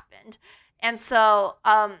it happened. And so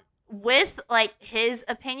with like his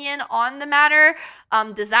opinion on the matter,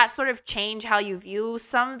 does that sort of change how you view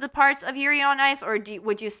some of the parts of Yuri on Ice, or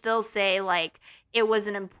would you still say like it was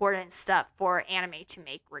an important step for anime to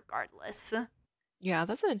make regardless? Yeah,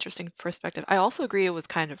 that's an interesting perspective. I also agree it was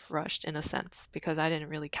kind of rushed in a sense because I didn't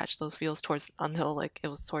really catch those feels towards until like it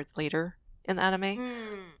was towards later in the anime.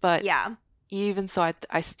 But Yeah. even so,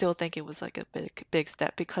 I still think it was like a big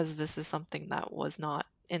step because this is something that was not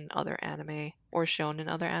in other anime or shown in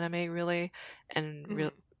other anime really,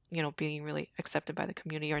 and being really accepted by the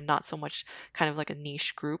community, or not so much kind of like a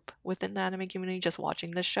niche group within the anime community just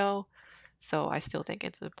watching this show. So I still think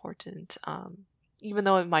it's important, even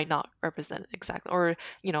though it might not represent exactly, or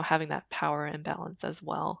having that power imbalance as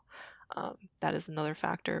well. That is another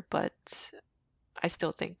factor, but I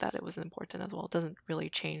still think that it was important as well. It doesn't really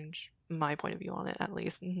change my point of view on it, at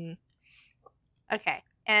least. Okay.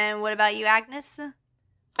 And what about you, Agnes?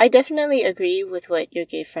 I definitely agree with what your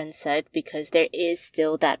gay friend said, because there is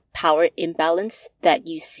still that power imbalance that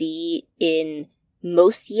you see in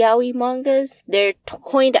most yaoi mangas. They're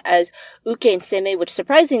coined as uke and seme, which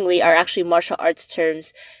surprisingly are actually martial arts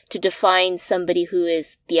terms to define somebody who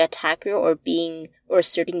is the attacker or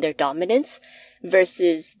asserting their dominance,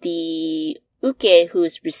 versus the uke, who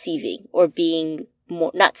is receiving or being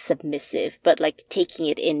more, not submissive, but like taking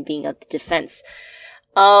it in, being of the defense.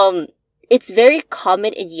 It's very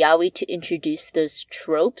common in yaoi to introduce those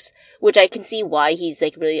tropes, which I can see why he's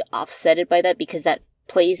like really offsetted by that, because that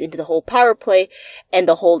plays into the whole power play and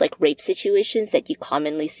the whole like rape situations that you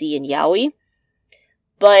commonly see in yaoi.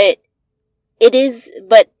 But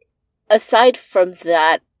aside from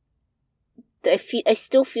that, I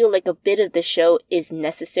still feel like a bit of the show is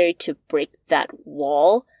necessary to break that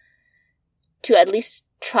wall, to at least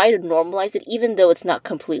try to normalize it, even though it's not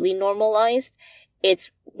completely normalized.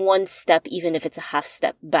 It's one step, even if it's a half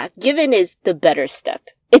step back. Given is the better step.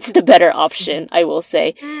 It's the better option, I will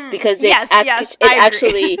say, because it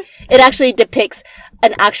actually depicts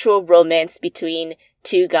an actual romance between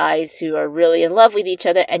two guys who are really in love with each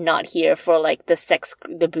other and not here for like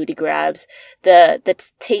the booty grabs, the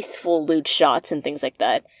tasteful lewd shots and things like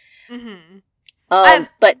that. But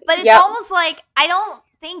it's almost like I don't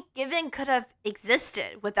think Given could have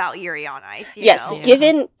existed without Yuri on Ice. Yes,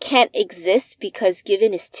 Given can't exist because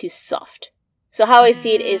Given is too soft. So how I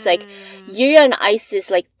see it is like Yuri on Ice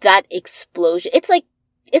is like that explosion. It's like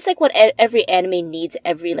what every anime needs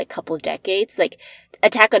every like couple decades. Like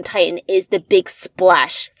Attack on Titan is the big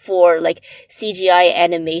splash for like CGI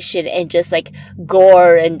animation and just like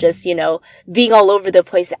gore and just, being all over the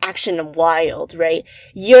place, action and wild, right?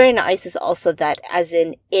 Yuri on Ice is also that, as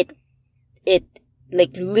in it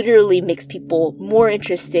like literally makes people more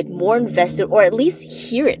interested, more invested, or at least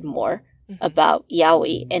hear it more about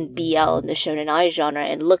yaoi and BL and the shonen ai genre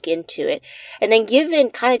and look into it. And then Given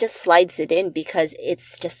kind of just slides it in because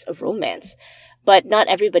it's just a romance. But not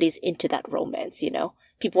everybody's into that romance,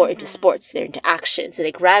 People are into sports, they're into action, so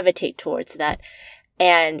they gravitate towards that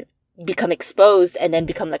and become exposed and then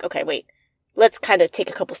become like, okay, wait, let's kind of take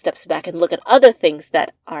a couple steps back and look at other things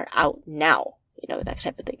that are out now. That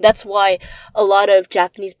type of thing. That's why a lot of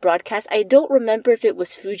Japanese broadcasts, I don't remember if it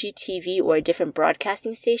was Fuji TV or a different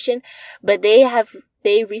broadcasting station, but they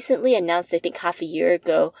recently announced, I think half a year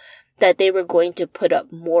ago, that they were going to put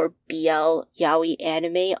up more BL yaoi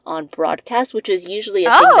anime on broadcast, which was usually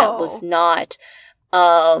a thing that was not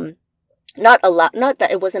allowed, not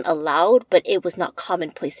that it wasn't allowed, but it was not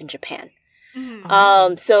commonplace in Japan.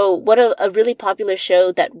 So what a really popular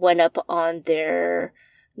show that went up on their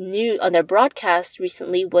broadcast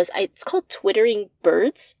recently was, it's called Twittering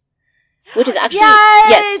Birds, which is actually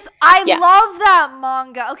I love that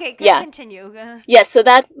manga. Okay, continue. Yes, so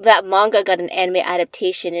that manga got an anime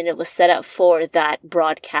adaptation, and it was set up for that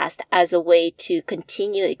broadcast as a way to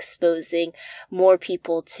continue exposing more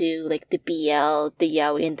people to like the BL, the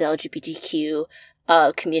yaoi, and the LGBTQ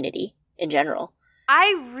community in general.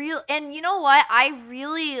 And you know what?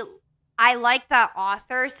 I like that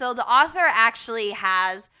author. So the author actually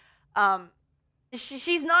has,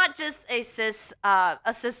 she's not just a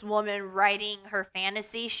cis woman writing her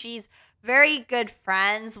fantasy. She's very good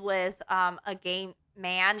friends with a gay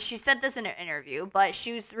man. She said this in an interview, but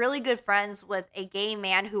she was really good friends with a gay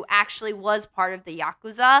man who actually was part of the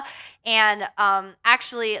Yakuza. And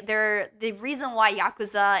actually, the reason why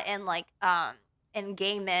Yakuza and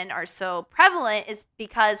gay men are so prevalent is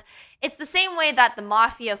because it's the same way that the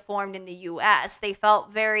mafia formed in the US. They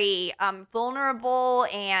felt very vulnerable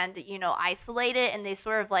and, isolated, and they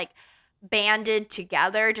sort of like banded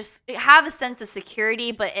together, just have a sense of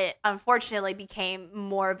security, but it unfortunately became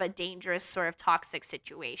more of a dangerous sort of toxic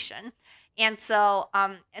situation. And so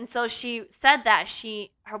she said that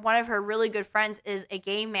one of her really good friends is a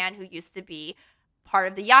gay man who used to be part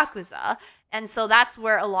of the Yakuza. And so that's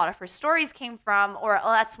where a lot of her stories came from, or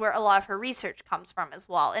that's where a lot of her research comes from as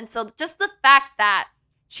well. And so just the fact that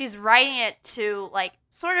she's writing it to like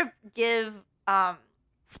sort of give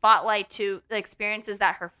spotlight to the experiences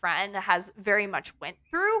that her friend has very much went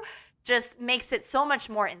through just makes it so much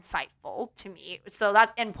more insightful to me. So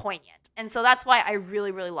that's and poignant. And so that's why I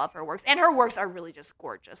really, really love her works. And her works are really just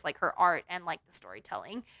gorgeous, like her art and like the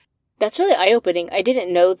storytelling. That's really eye-opening. I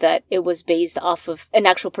didn't know that it was based off of an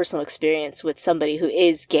actual personal experience with somebody who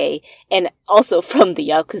is gay and also from the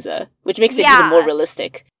Yakuza, which makes it even more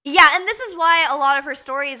realistic. Yeah, and this is why a lot of her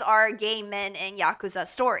stories are gay men and Yakuza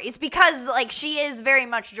stories, because like she is very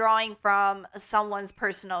much drawing from someone's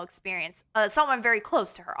personal experience, someone very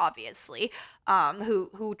close to her, obviously,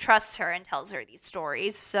 who trusts her and tells her these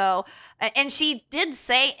stories. So, and she did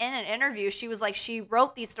say in an interview, she was like, she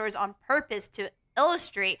wrote these stories on purpose to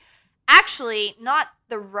illustrate actually not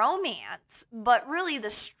the romance, but really the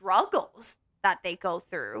struggles that they go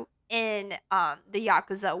through in the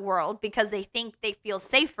Yakuza world, because they think they feel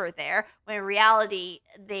safer there, when in reality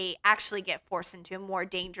they actually get forced into more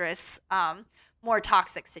dangerous, more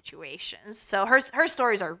toxic situations. So her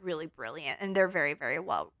stories are really brilliant, and they're very, very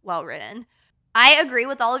well written. I agree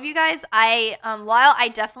with all of you guys. While I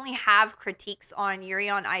definitely have critiques on Yuri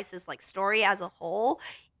on Ice's like story as a whole,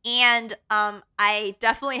 and I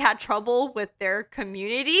definitely had trouble with their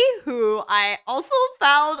community, who I also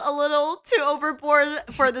found a little too overboard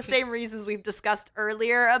for the same reasons we've discussed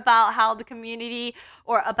earlier about how the community,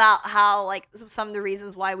 or about how like some of the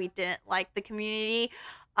reasons why we didn't like the community.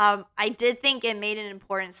 I did think it made an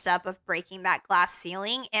important step of breaking that glass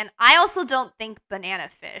ceiling, and I also don't think Banana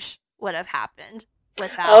Fish would have happened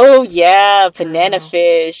without. Oh yeah, Banana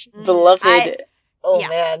Fish, beloved.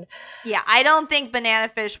 Man. Yeah, I don't think Banana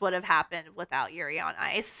Fish would have happened without Yuri on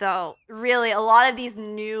Ice. So really, a lot of these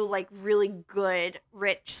new, like really good,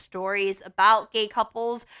 rich stories about gay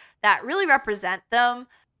couples that really represent them,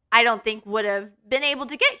 I don't think would have been able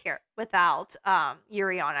to get here without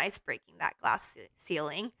Yuri on Ice breaking that glass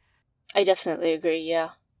ceiling. I definitely agree, yeah.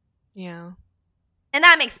 Yeah. And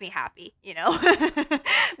that makes me happy,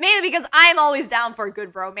 mainly because I'm always down for a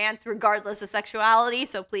good romance, regardless of sexuality.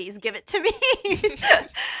 So please give it to me.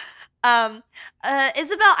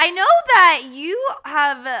 Isabel, I know that you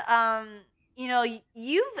have,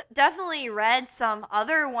 you've definitely read some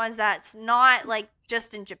other ones that's not like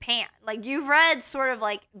just in Japan. Like you've read sort of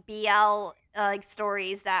like BL like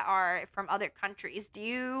stories that are from other countries. Do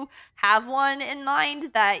you have one in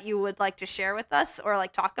mind that you would like to share with us or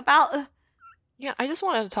like talk about? Yeah, I just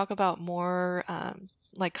wanted to talk about more,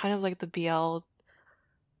 like kind of like the BL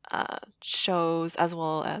shows, as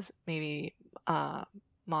well as maybe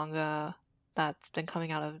manga that's been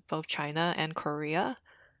coming out of both China and Korea.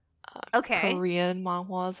 Okay. Korean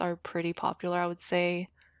manhwas are pretty popular, I would say,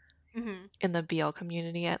 Mm-hmm. in the BL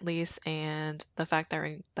community at least, and the fact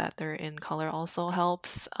that they're in color also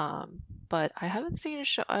helps. But I haven't seen a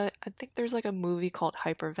show. I think there's like a movie called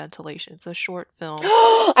Hyperventilation. It's a short film.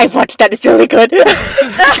 I watched that. It's really good. Wait,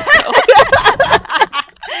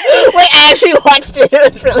 I actually watched it. It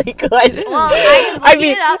was really good. Well, I'm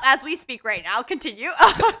looking it up as we speak right now. Continue.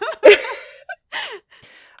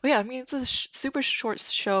 Yeah, I mean it's a super short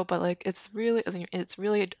show, but like it's really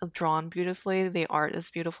drawn beautifully. The art is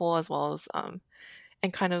beautiful, as well as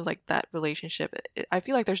and kind of like that relationship. I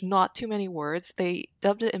feel like there's not too many words. They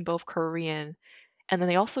dubbed it in both Korean, and then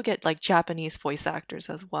they also get like Japanese voice actors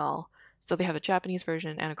as well. So they have a Japanese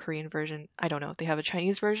version and a Korean version. I don't know if they have a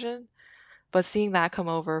Chinese version, but seeing that come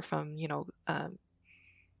over from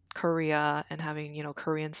Korea and having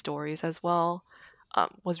Korean stories as well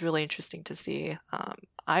was really interesting to see.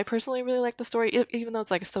 I personally really like the story, even though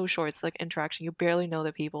it's like so short. It's like interaction. You barely know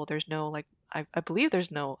the people. There's no like I believe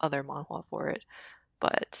there's no other manhwa for it,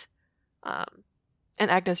 but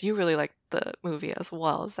and Agnes, you really liked the movie as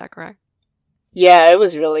well. Is that correct? Yeah, it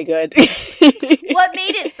was really good. What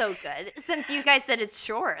made it so good? Since you guys said it's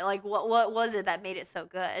short, like what was it that made it so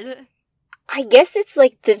good? I guess it's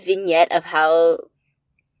like the vignette of how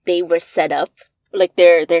they were set up, like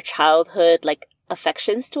their childhood, like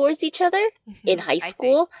affections towards each other in high I see.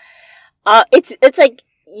 school. It's like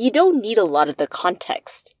you don't need a lot of the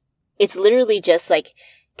context. It's literally just like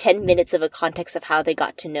 10 minutes of a context of how they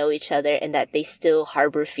got to know each other and that they still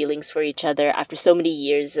harbor feelings for each other after so many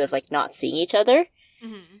years of like not seeing each other.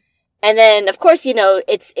 Mm-hmm. And then, of course, you know,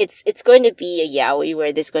 it's going to be a yaoi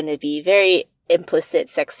where there's going to be very implicit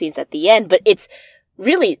sex scenes at the end, but it's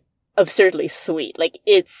really absurdly sweet. Like,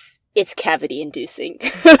 it's cavity inducing.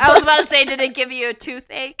 I was about to say, did it give you a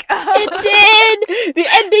toothache? It did! The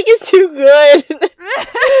ending is too good!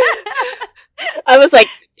 I was like,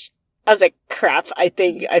 crap, I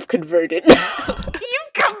think I've converted.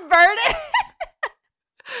 You've converted?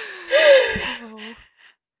 Oh.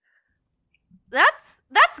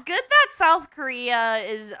 That's good that South Korea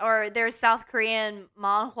there's South Korean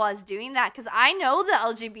manhwas doing that, because I know the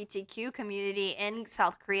LGBTQ community in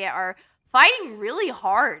South Korea are fighting really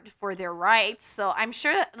hard for their rights. So I'm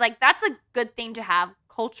sure that, like, that's a good thing to have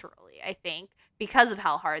culturally, I think, because of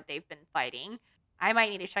how hard they've been fighting. I might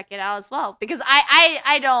need to check it out as well, because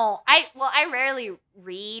I rarely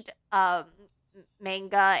read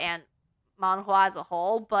manga and manhwa as a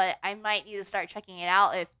whole, but I might need to start checking it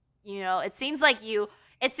out. If it seems like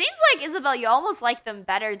Isabel, you almost like them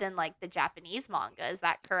better than like the Japanese manga. Is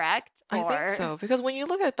that correct? I think so, because when you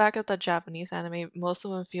look back at the Japanese anime, most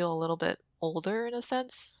of them feel a little bit older in a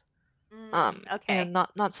sense. Okay. And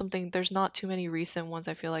not something. There's not too many recent ones.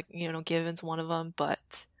 I feel like Given's one of them,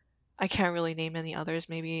 but I can't really name any others.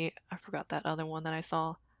 Maybe I forgot that other one that I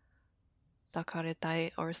saw,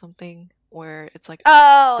 Dakaretai or something, where it's like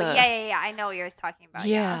yeah. I know what you're talking about.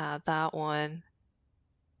 yeah, that one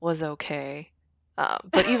was okay.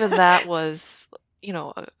 But even that was,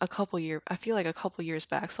 a couple years. I feel like a couple years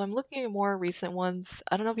back. So I'm looking at more recent ones.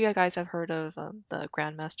 I don't know if you guys have heard of the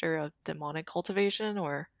Grandmaster of Demonic Cultivation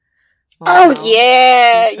or. Oh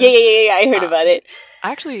yeah, yeah. I heard about it.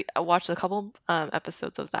 I actually watched a couple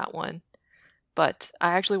episodes of that one, but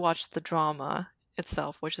I actually watched the drama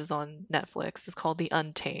itself, which is on Netflix. It's called The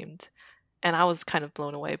Untamed, and I was kind of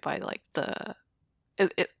blown away by like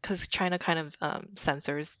because China kind of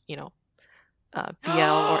censors, BL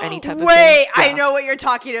or any type of thing. Wait, I know what you're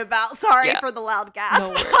talking about. Sorry for the loud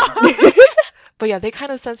gasp. No worries. But yeah, they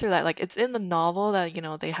kind of censor that. Like, it's in the novel that,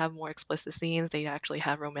 they have more explicit scenes. They actually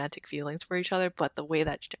have romantic feelings for each other, but the way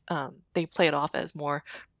that they play it off as more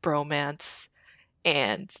bromance,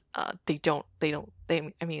 and they I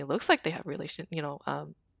mean, it looks like they have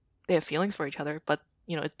they have feelings for each other, but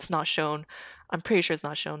it's not shown. I'm pretty sure it's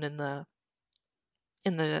not shown in the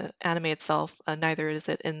anime itself. Neither is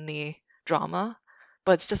it in the drama,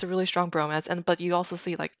 but it's just a really strong bromance. But you also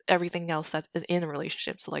see like everything else that is in a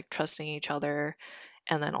relationship, so like trusting each other,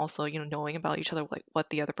 and then also knowing about each other, like what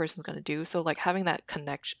the other person's going to do. So like having that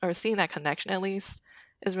connection, or seeing that connection at least,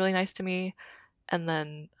 is really nice to me. And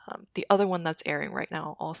then the other one that's airing right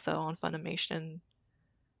now also on Funimation,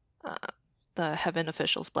 the Heaven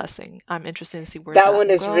Official's Blessing. I'm interested to see where that one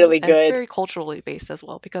will is go. really And good. it's very culturally based as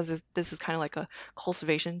well, because this is kind of like a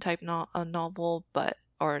cultivation type novel,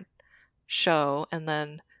 or show, and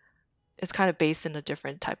then it's kind of based in a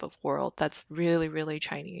different type of world that's really, really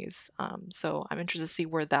Chinese. So I'm interested to see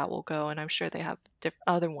where that will go, and I'm sure they have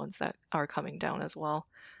other ones that are coming down as well,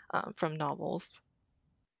 from novels.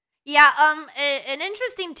 Yeah, an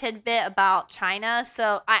interesting tidbit about China.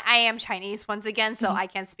 So I am Chinese once again, so I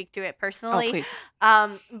can't speak to it personally.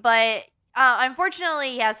 Oh, please. But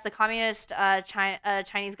unfortunately, yes, the communist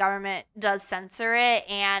Chinese government does censor it,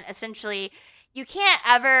 and essentially, you can't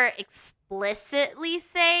ever explicitly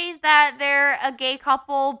say that they're a gay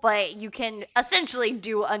couple, but you can essentially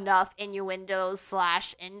do enough innuendos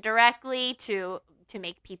 / indirectly to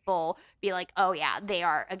make people be like, oh yeah, they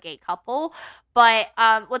are a gay couple. But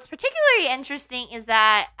what's particularly interesting is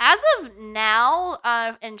that as of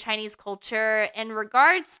now, in Chinese culture, in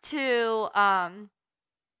regards to our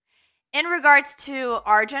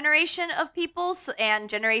generation of people and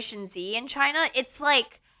Generation Z in China, it's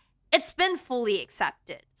like it's been fully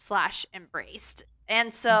accepted / embraced.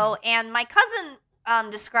 And so, and my cousin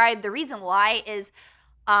described the reason why is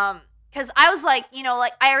because I was like,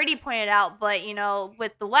 like I already pointed out, but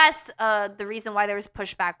with the West, the reason why there was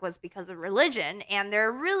pushback was because of religion, and there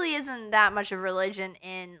really isn't that much of religion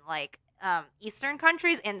in like Eastern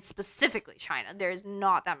countries, and specifically China. There's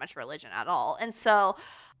not that much religion at all, and so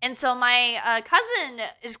my cousin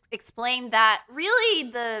explained that really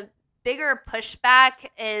the bigger pushback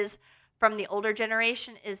is from the older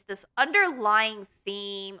generation is this underlying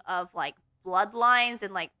theme of like bloodlines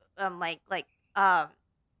and like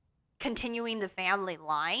continuing the family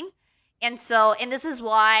line. And this is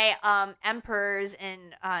why emperors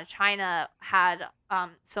in China had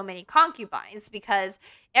so many concubines, because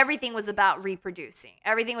everything was about reproducing.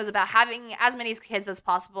 Everything was about having as many kids as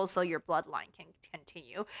possible so your bloodline can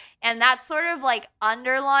continue. And that's sort of like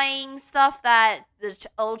underlying stuff that the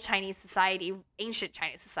old Chinese society, ancient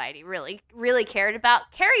Chinese society, really cared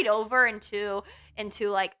about, carried over into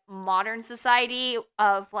like modern society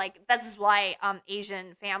of like, this is why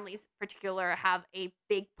Asian families in particular have a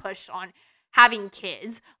big push on having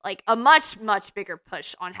kids, like a much bigger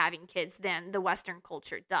push on having kids than the Western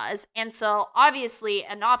culture does. And so obviously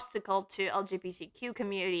an obstacle to LGBTQ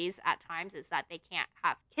communities at times is that they can't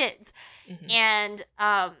have kids. Mm-hmm. And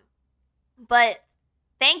but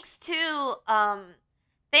thanks to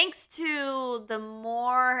the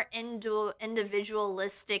more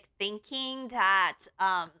individualistic thinking that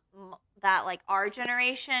that like our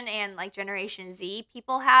generation and like Generation Z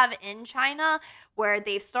people have in China, where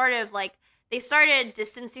they started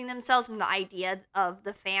distancing themselves from the idea of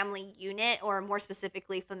the family unit, or more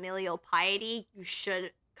specifically familial piety. You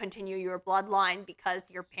should continue your bloodline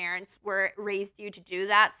because your parents raised you to do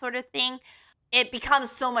that sort of thing. It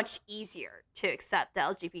becomes so much easier to accept the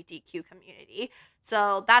LGBTQ community.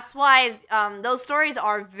 So that's why those stories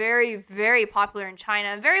are very, very popular in China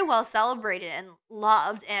and very well celebrated and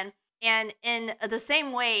loved. And in the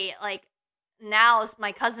same way, like, now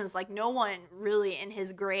my cousins, like, no one really in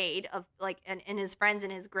his grade of like, and his friends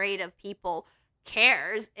in his grade of people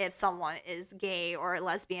cares if someone is gay or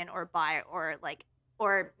lesbian or bi or like,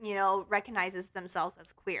 or, you know, recognizes themselves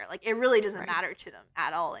as queer. Like, it really doesn't matter to them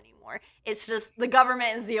at all anymore. It's just the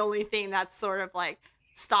government is the only thing that's sort of like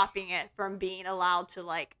stopping it from being allowed to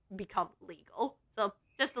like become legal. So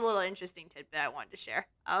just a little interesting tidbit I wanted to share.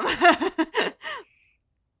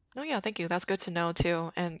 Oh yeah, thank you. That's good to know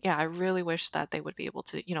too. And yeah, I really wish that they would be able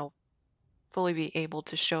to, you know, fully be able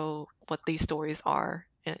to show what these stories are,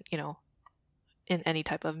 you know, in any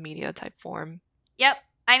type of media type form. Yep.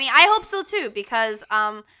 I mean, I hope so too, because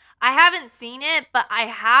I haven't seen it, but I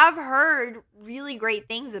have heard really great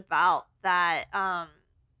things about that.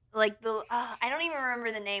 Like the I don't even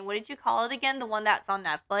remember the name. What did you call it again? The one that's on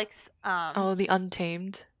Netflix. Oh, the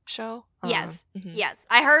Untamed show. Yes, Mhm. yes.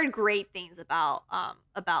 I heard great things about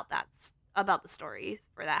that, about the stories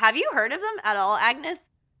for that. Have you heard of them at all, Agnes?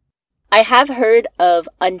 I have heard of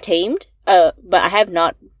Untamed, but I have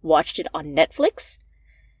not watched it on Netflix.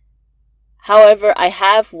 However, I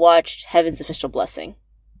have watched Heaven's Official Blessing.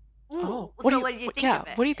 Ooh, Oh, so what did you think of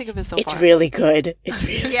it? What do you think of it so It's far? really good. It's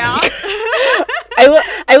really Yeah. good.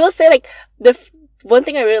 I will say, like, one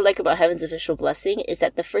thing I really like about Heaven's Official Blessing is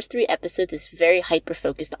that the first 3 episodes is very hyper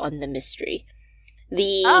focused on the mystery.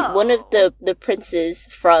 One of the princes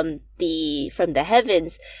from the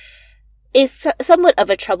heavens is somewhat of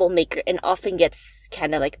a troublemaker and often gets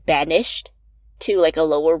kind of like banished to like a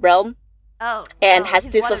lower realm. Oh, and has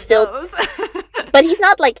to fulfill. But he's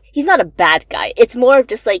not a bad guy. It's more of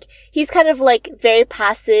just like, he's kind of like very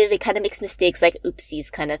passive. It kind of makes mistakes, like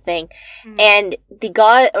oopsies kind of thing. Mm-hmm. And the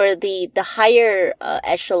god or the higher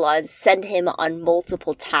echelons send him on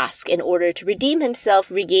multiple tasks in order to redeem himself,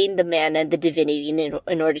 regain the mana and the divinity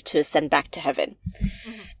in order to ascend back to heaven.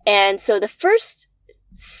 Mm-hmm. And so the first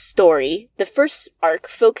arc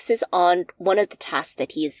focuses on one of the tasks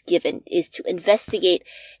that he is given is to investigate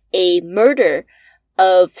a murder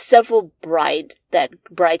of several brides that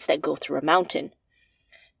go through a mountain.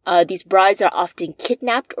 These brides are often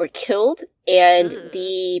kidnapped or killed, and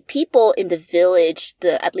the people in the village,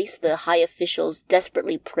 at least the high officials,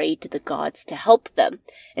 desperately pray to the gods to help them.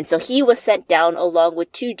 And so he was sent down along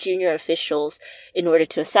with 2 junior officials in order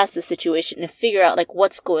to assess the situation and figure out like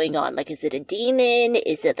what's going on. Like, is it a demon?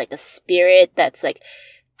 Is it like a spirit that's like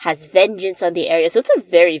has vengeance on the area? So it's a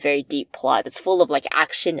very, very deep plot. It's full of like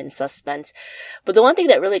action and suspense. But the one thing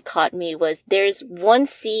that really caught me was there's one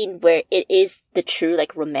scene where it is the true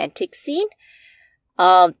like romantic scene.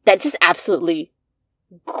 That's just absolutely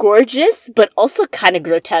gorgeous, but also kind of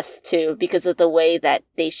grotesque too, because of the way that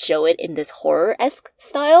they show it in this horror-esque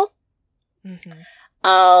style.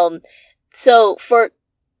 Mm-hmm.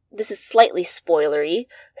 This is slightly spoilery.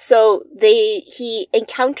 So he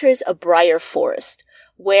encounters a briar forest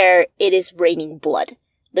where it is raining blood.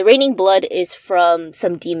 The raining blood is from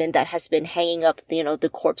some demon that has been hanging up, you know, the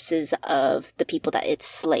corpses of the people that it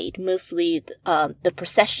slayed. Mostly, the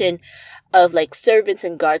procession of like servants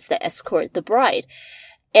and guards that escort the bride.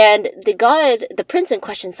 And the prince in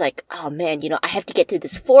question's like, oh man, you know, I have to get through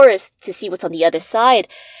this forest to see what's on the other side.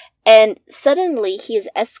 And suddenly he is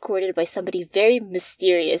escorted by somebody very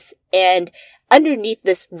mysterious, and underneath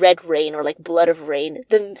this red rain or like blood of rain,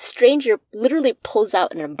 the stranger literally pulls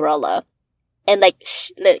out an umbrella and like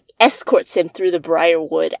escorts him through the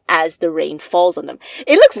briarwood as the rain falls on them.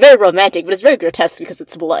 It looks very romantic, but it's very grotesque because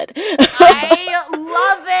it's blood. I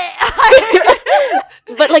love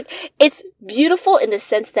it. But like, it's beautiful in the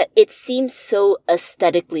sense that it seems so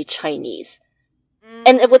aesthetically Chinese.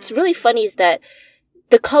 And what's really funny is that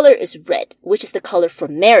the color is red, which is the color for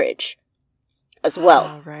marriage as well.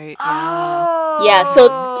 Oh, right. Oh. Yeah, so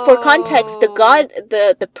for context,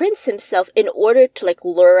 the prince himself, in order to like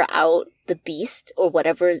lure out the beast or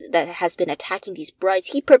whatever that has been attacking these brides,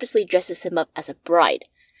 he purposely dresses him up as a bride.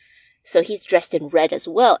 So he's dressed in red as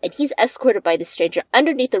well, and he's escorted by the stranger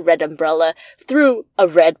underneath a red umbrella through a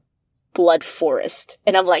red blood forest.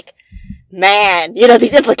 And I'm like, man, you know,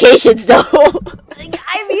 these implications though.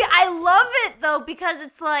 I mean, I love it though, because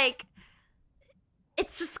it's like,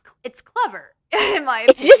 it's clever, in my opinion.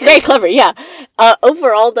 It's just very clever, yeah.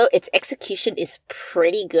 Overall though, its execution is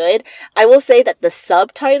pretty good. I will say that the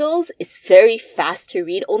subtitles is very fast to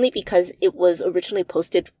read, only because it was originally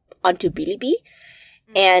posted onto Bilibili.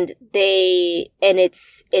 And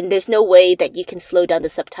there's no way that you can slow down the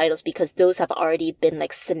subtitles because those have already been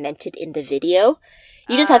like cemented in the video.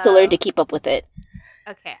 You just have to learn to keep up with it.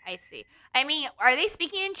 Okay, I see. I mean, are they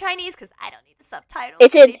speaking in Chinese? Because I don't need the subtitles.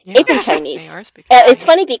 It's in Chinese. They are speaking It's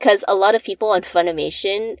funny because a lot of people on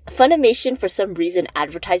Funimation for some reason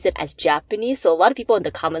advertised it as Japanese. So a lot of people in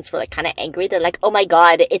the comments were like kind of angry. They're like, "Oh my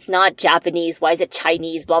god, it's not Japanese. Why is it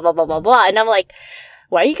Chinese? Blah blah blah blah blah." And I'm like,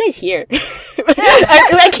 why are you guys here?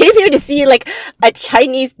 I came here to see like a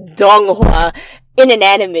Chinese donghua in an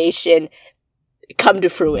animation come to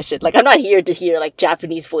fruition. Like, I'm not here to hear like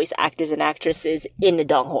Japanese voice actors and actresses in a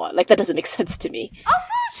donghua. Like, that doesn't make sense to me.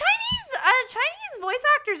 Also, Chinese voice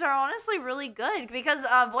actors are honestly really good because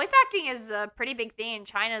voice acting is a pretty big thing in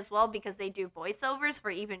China as well because they do voiceovers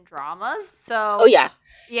for even dramas. So Oh yeah.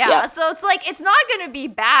 yeah. So it's like it's not going to be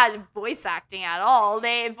bad voice acting at all.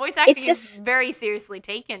 Voice acting is very seriously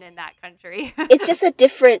taken in that country. It's just a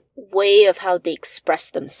different way of how they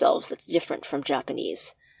express themselves that's different from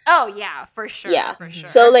Japanese. Oh yeah, for sure. Yeah. For sure.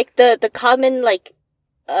 So like the common like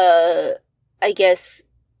I guess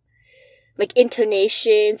like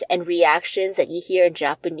intonations and reactions that you hear in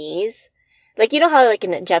Japanese. Like, you know how like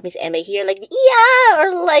in Japanese anime you hear like yeah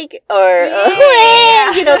or like or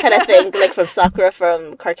Yeah. you know, kind of thing, like from Sakura,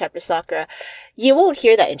 from Cardcaptor Sakura. You won't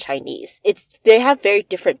hear that in Chinese. They have very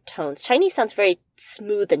different tones. Chinese sounds very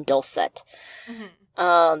smooth and dulcet.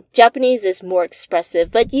 Japanese is more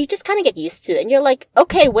expressive, but you just kind of get used to it, and you're like,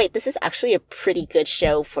 okay, wait, this is actually a pretty good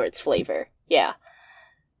show for its flavor. Yeah.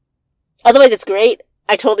 Otherwise, it's great.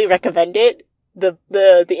 I totally recommend it. The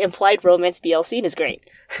implied romance BL scene is great.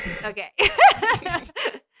 Okay.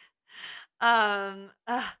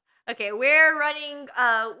 Okay,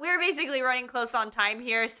 we're basically running close on time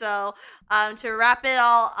here, so to wrap it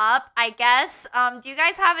all up, I guess, do you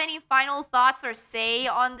guys have any final thoughts or say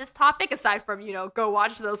on this topic aside from, go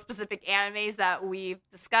watch those specific animes that we've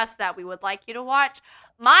discussed that we would like you to watch?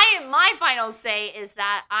 My final say is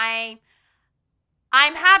that I'm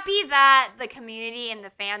happy that the community and the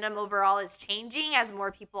fandom overall is changing as more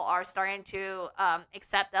people are starting to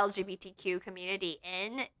accept the LGBTQ community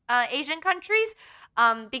in Asian countries.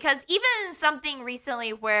 Because even something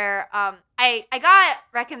recently where I got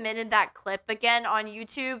recommended that clip again on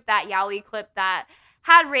YouTube, that Yaoi clip that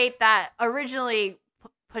had rape that originally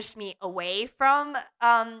pushed me away from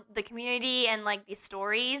the community and like these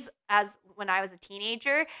stories as when I was a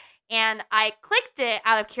teenager. And I clicked it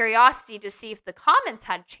out of curiosity to see if the comments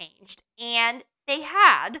had changed. And they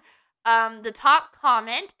had. The top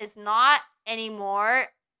comment is not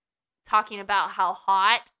anymore talking about how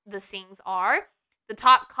hot the scenes are. The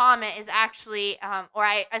top comment is actually, or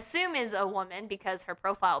I assume is a woman because her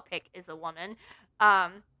profile pic is a woman,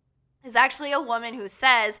 is actually a woman who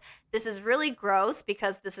says, this is really gross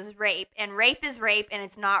because this is rape, and rape is rape, and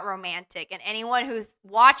it's not romantic. And anyone who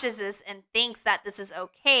watches this and thinks that this is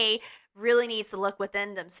okay really needs to look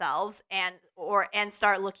within themselves and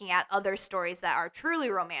start looking at other stories that are truly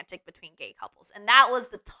romantic between gay couples. And that was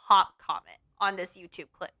the top comment on this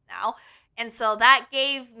YouTube clip now. And so that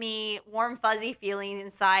gave me warm, fuzzy feelings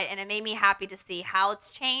inside, and it made me happy to see how it's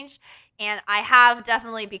changed. And I have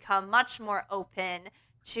definitely become much more open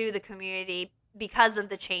to the community because of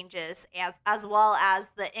the changes, as well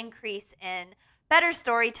as the increase in better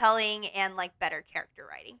storytelling and like better character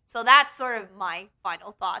writing. So that's sort of my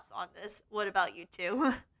final thoughts on this. What about you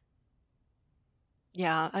two?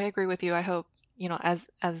 Yeah, I agree with you. I hope, as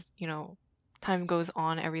time goes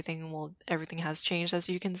on, everything has changed, as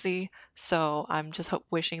you can see. So I'm just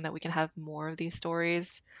wishing that we can have more of these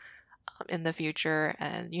stories in the future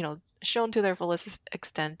and, shown to their fullest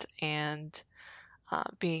extent, and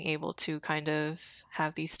being able to kind of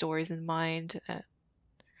have these stories in mind.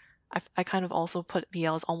 I kind of also put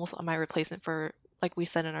BL as almost my replacement for, like we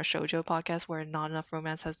said in our shoujo podcast, where not enough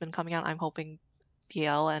romance has been coming out. I'm hoping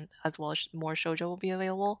BL and as well as more shoujo will be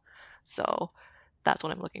available. So that's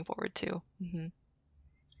what I'm looking forward to. And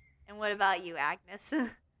what about you, Agnes?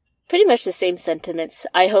 Pretty much the same sentiments.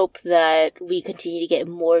 I hope that we continue to get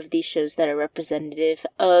more of these shows that are representative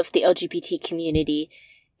of the LGBT community,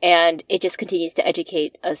 and it just continues to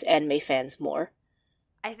educate us anime fans more.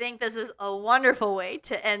 I think this is a wonderful way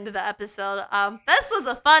to end the episode. This was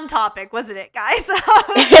a fun topic, wasn't it, guys?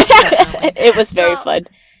 It was very fun.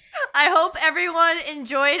 I hope everyone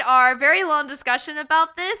enjoyed our very long discussion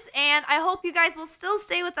about this, and I hope you guys will still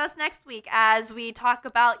stay with us next week as we talk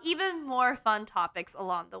about even more fun topics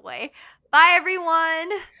along the way. Bye, everyone!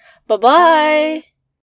 Bye-bye!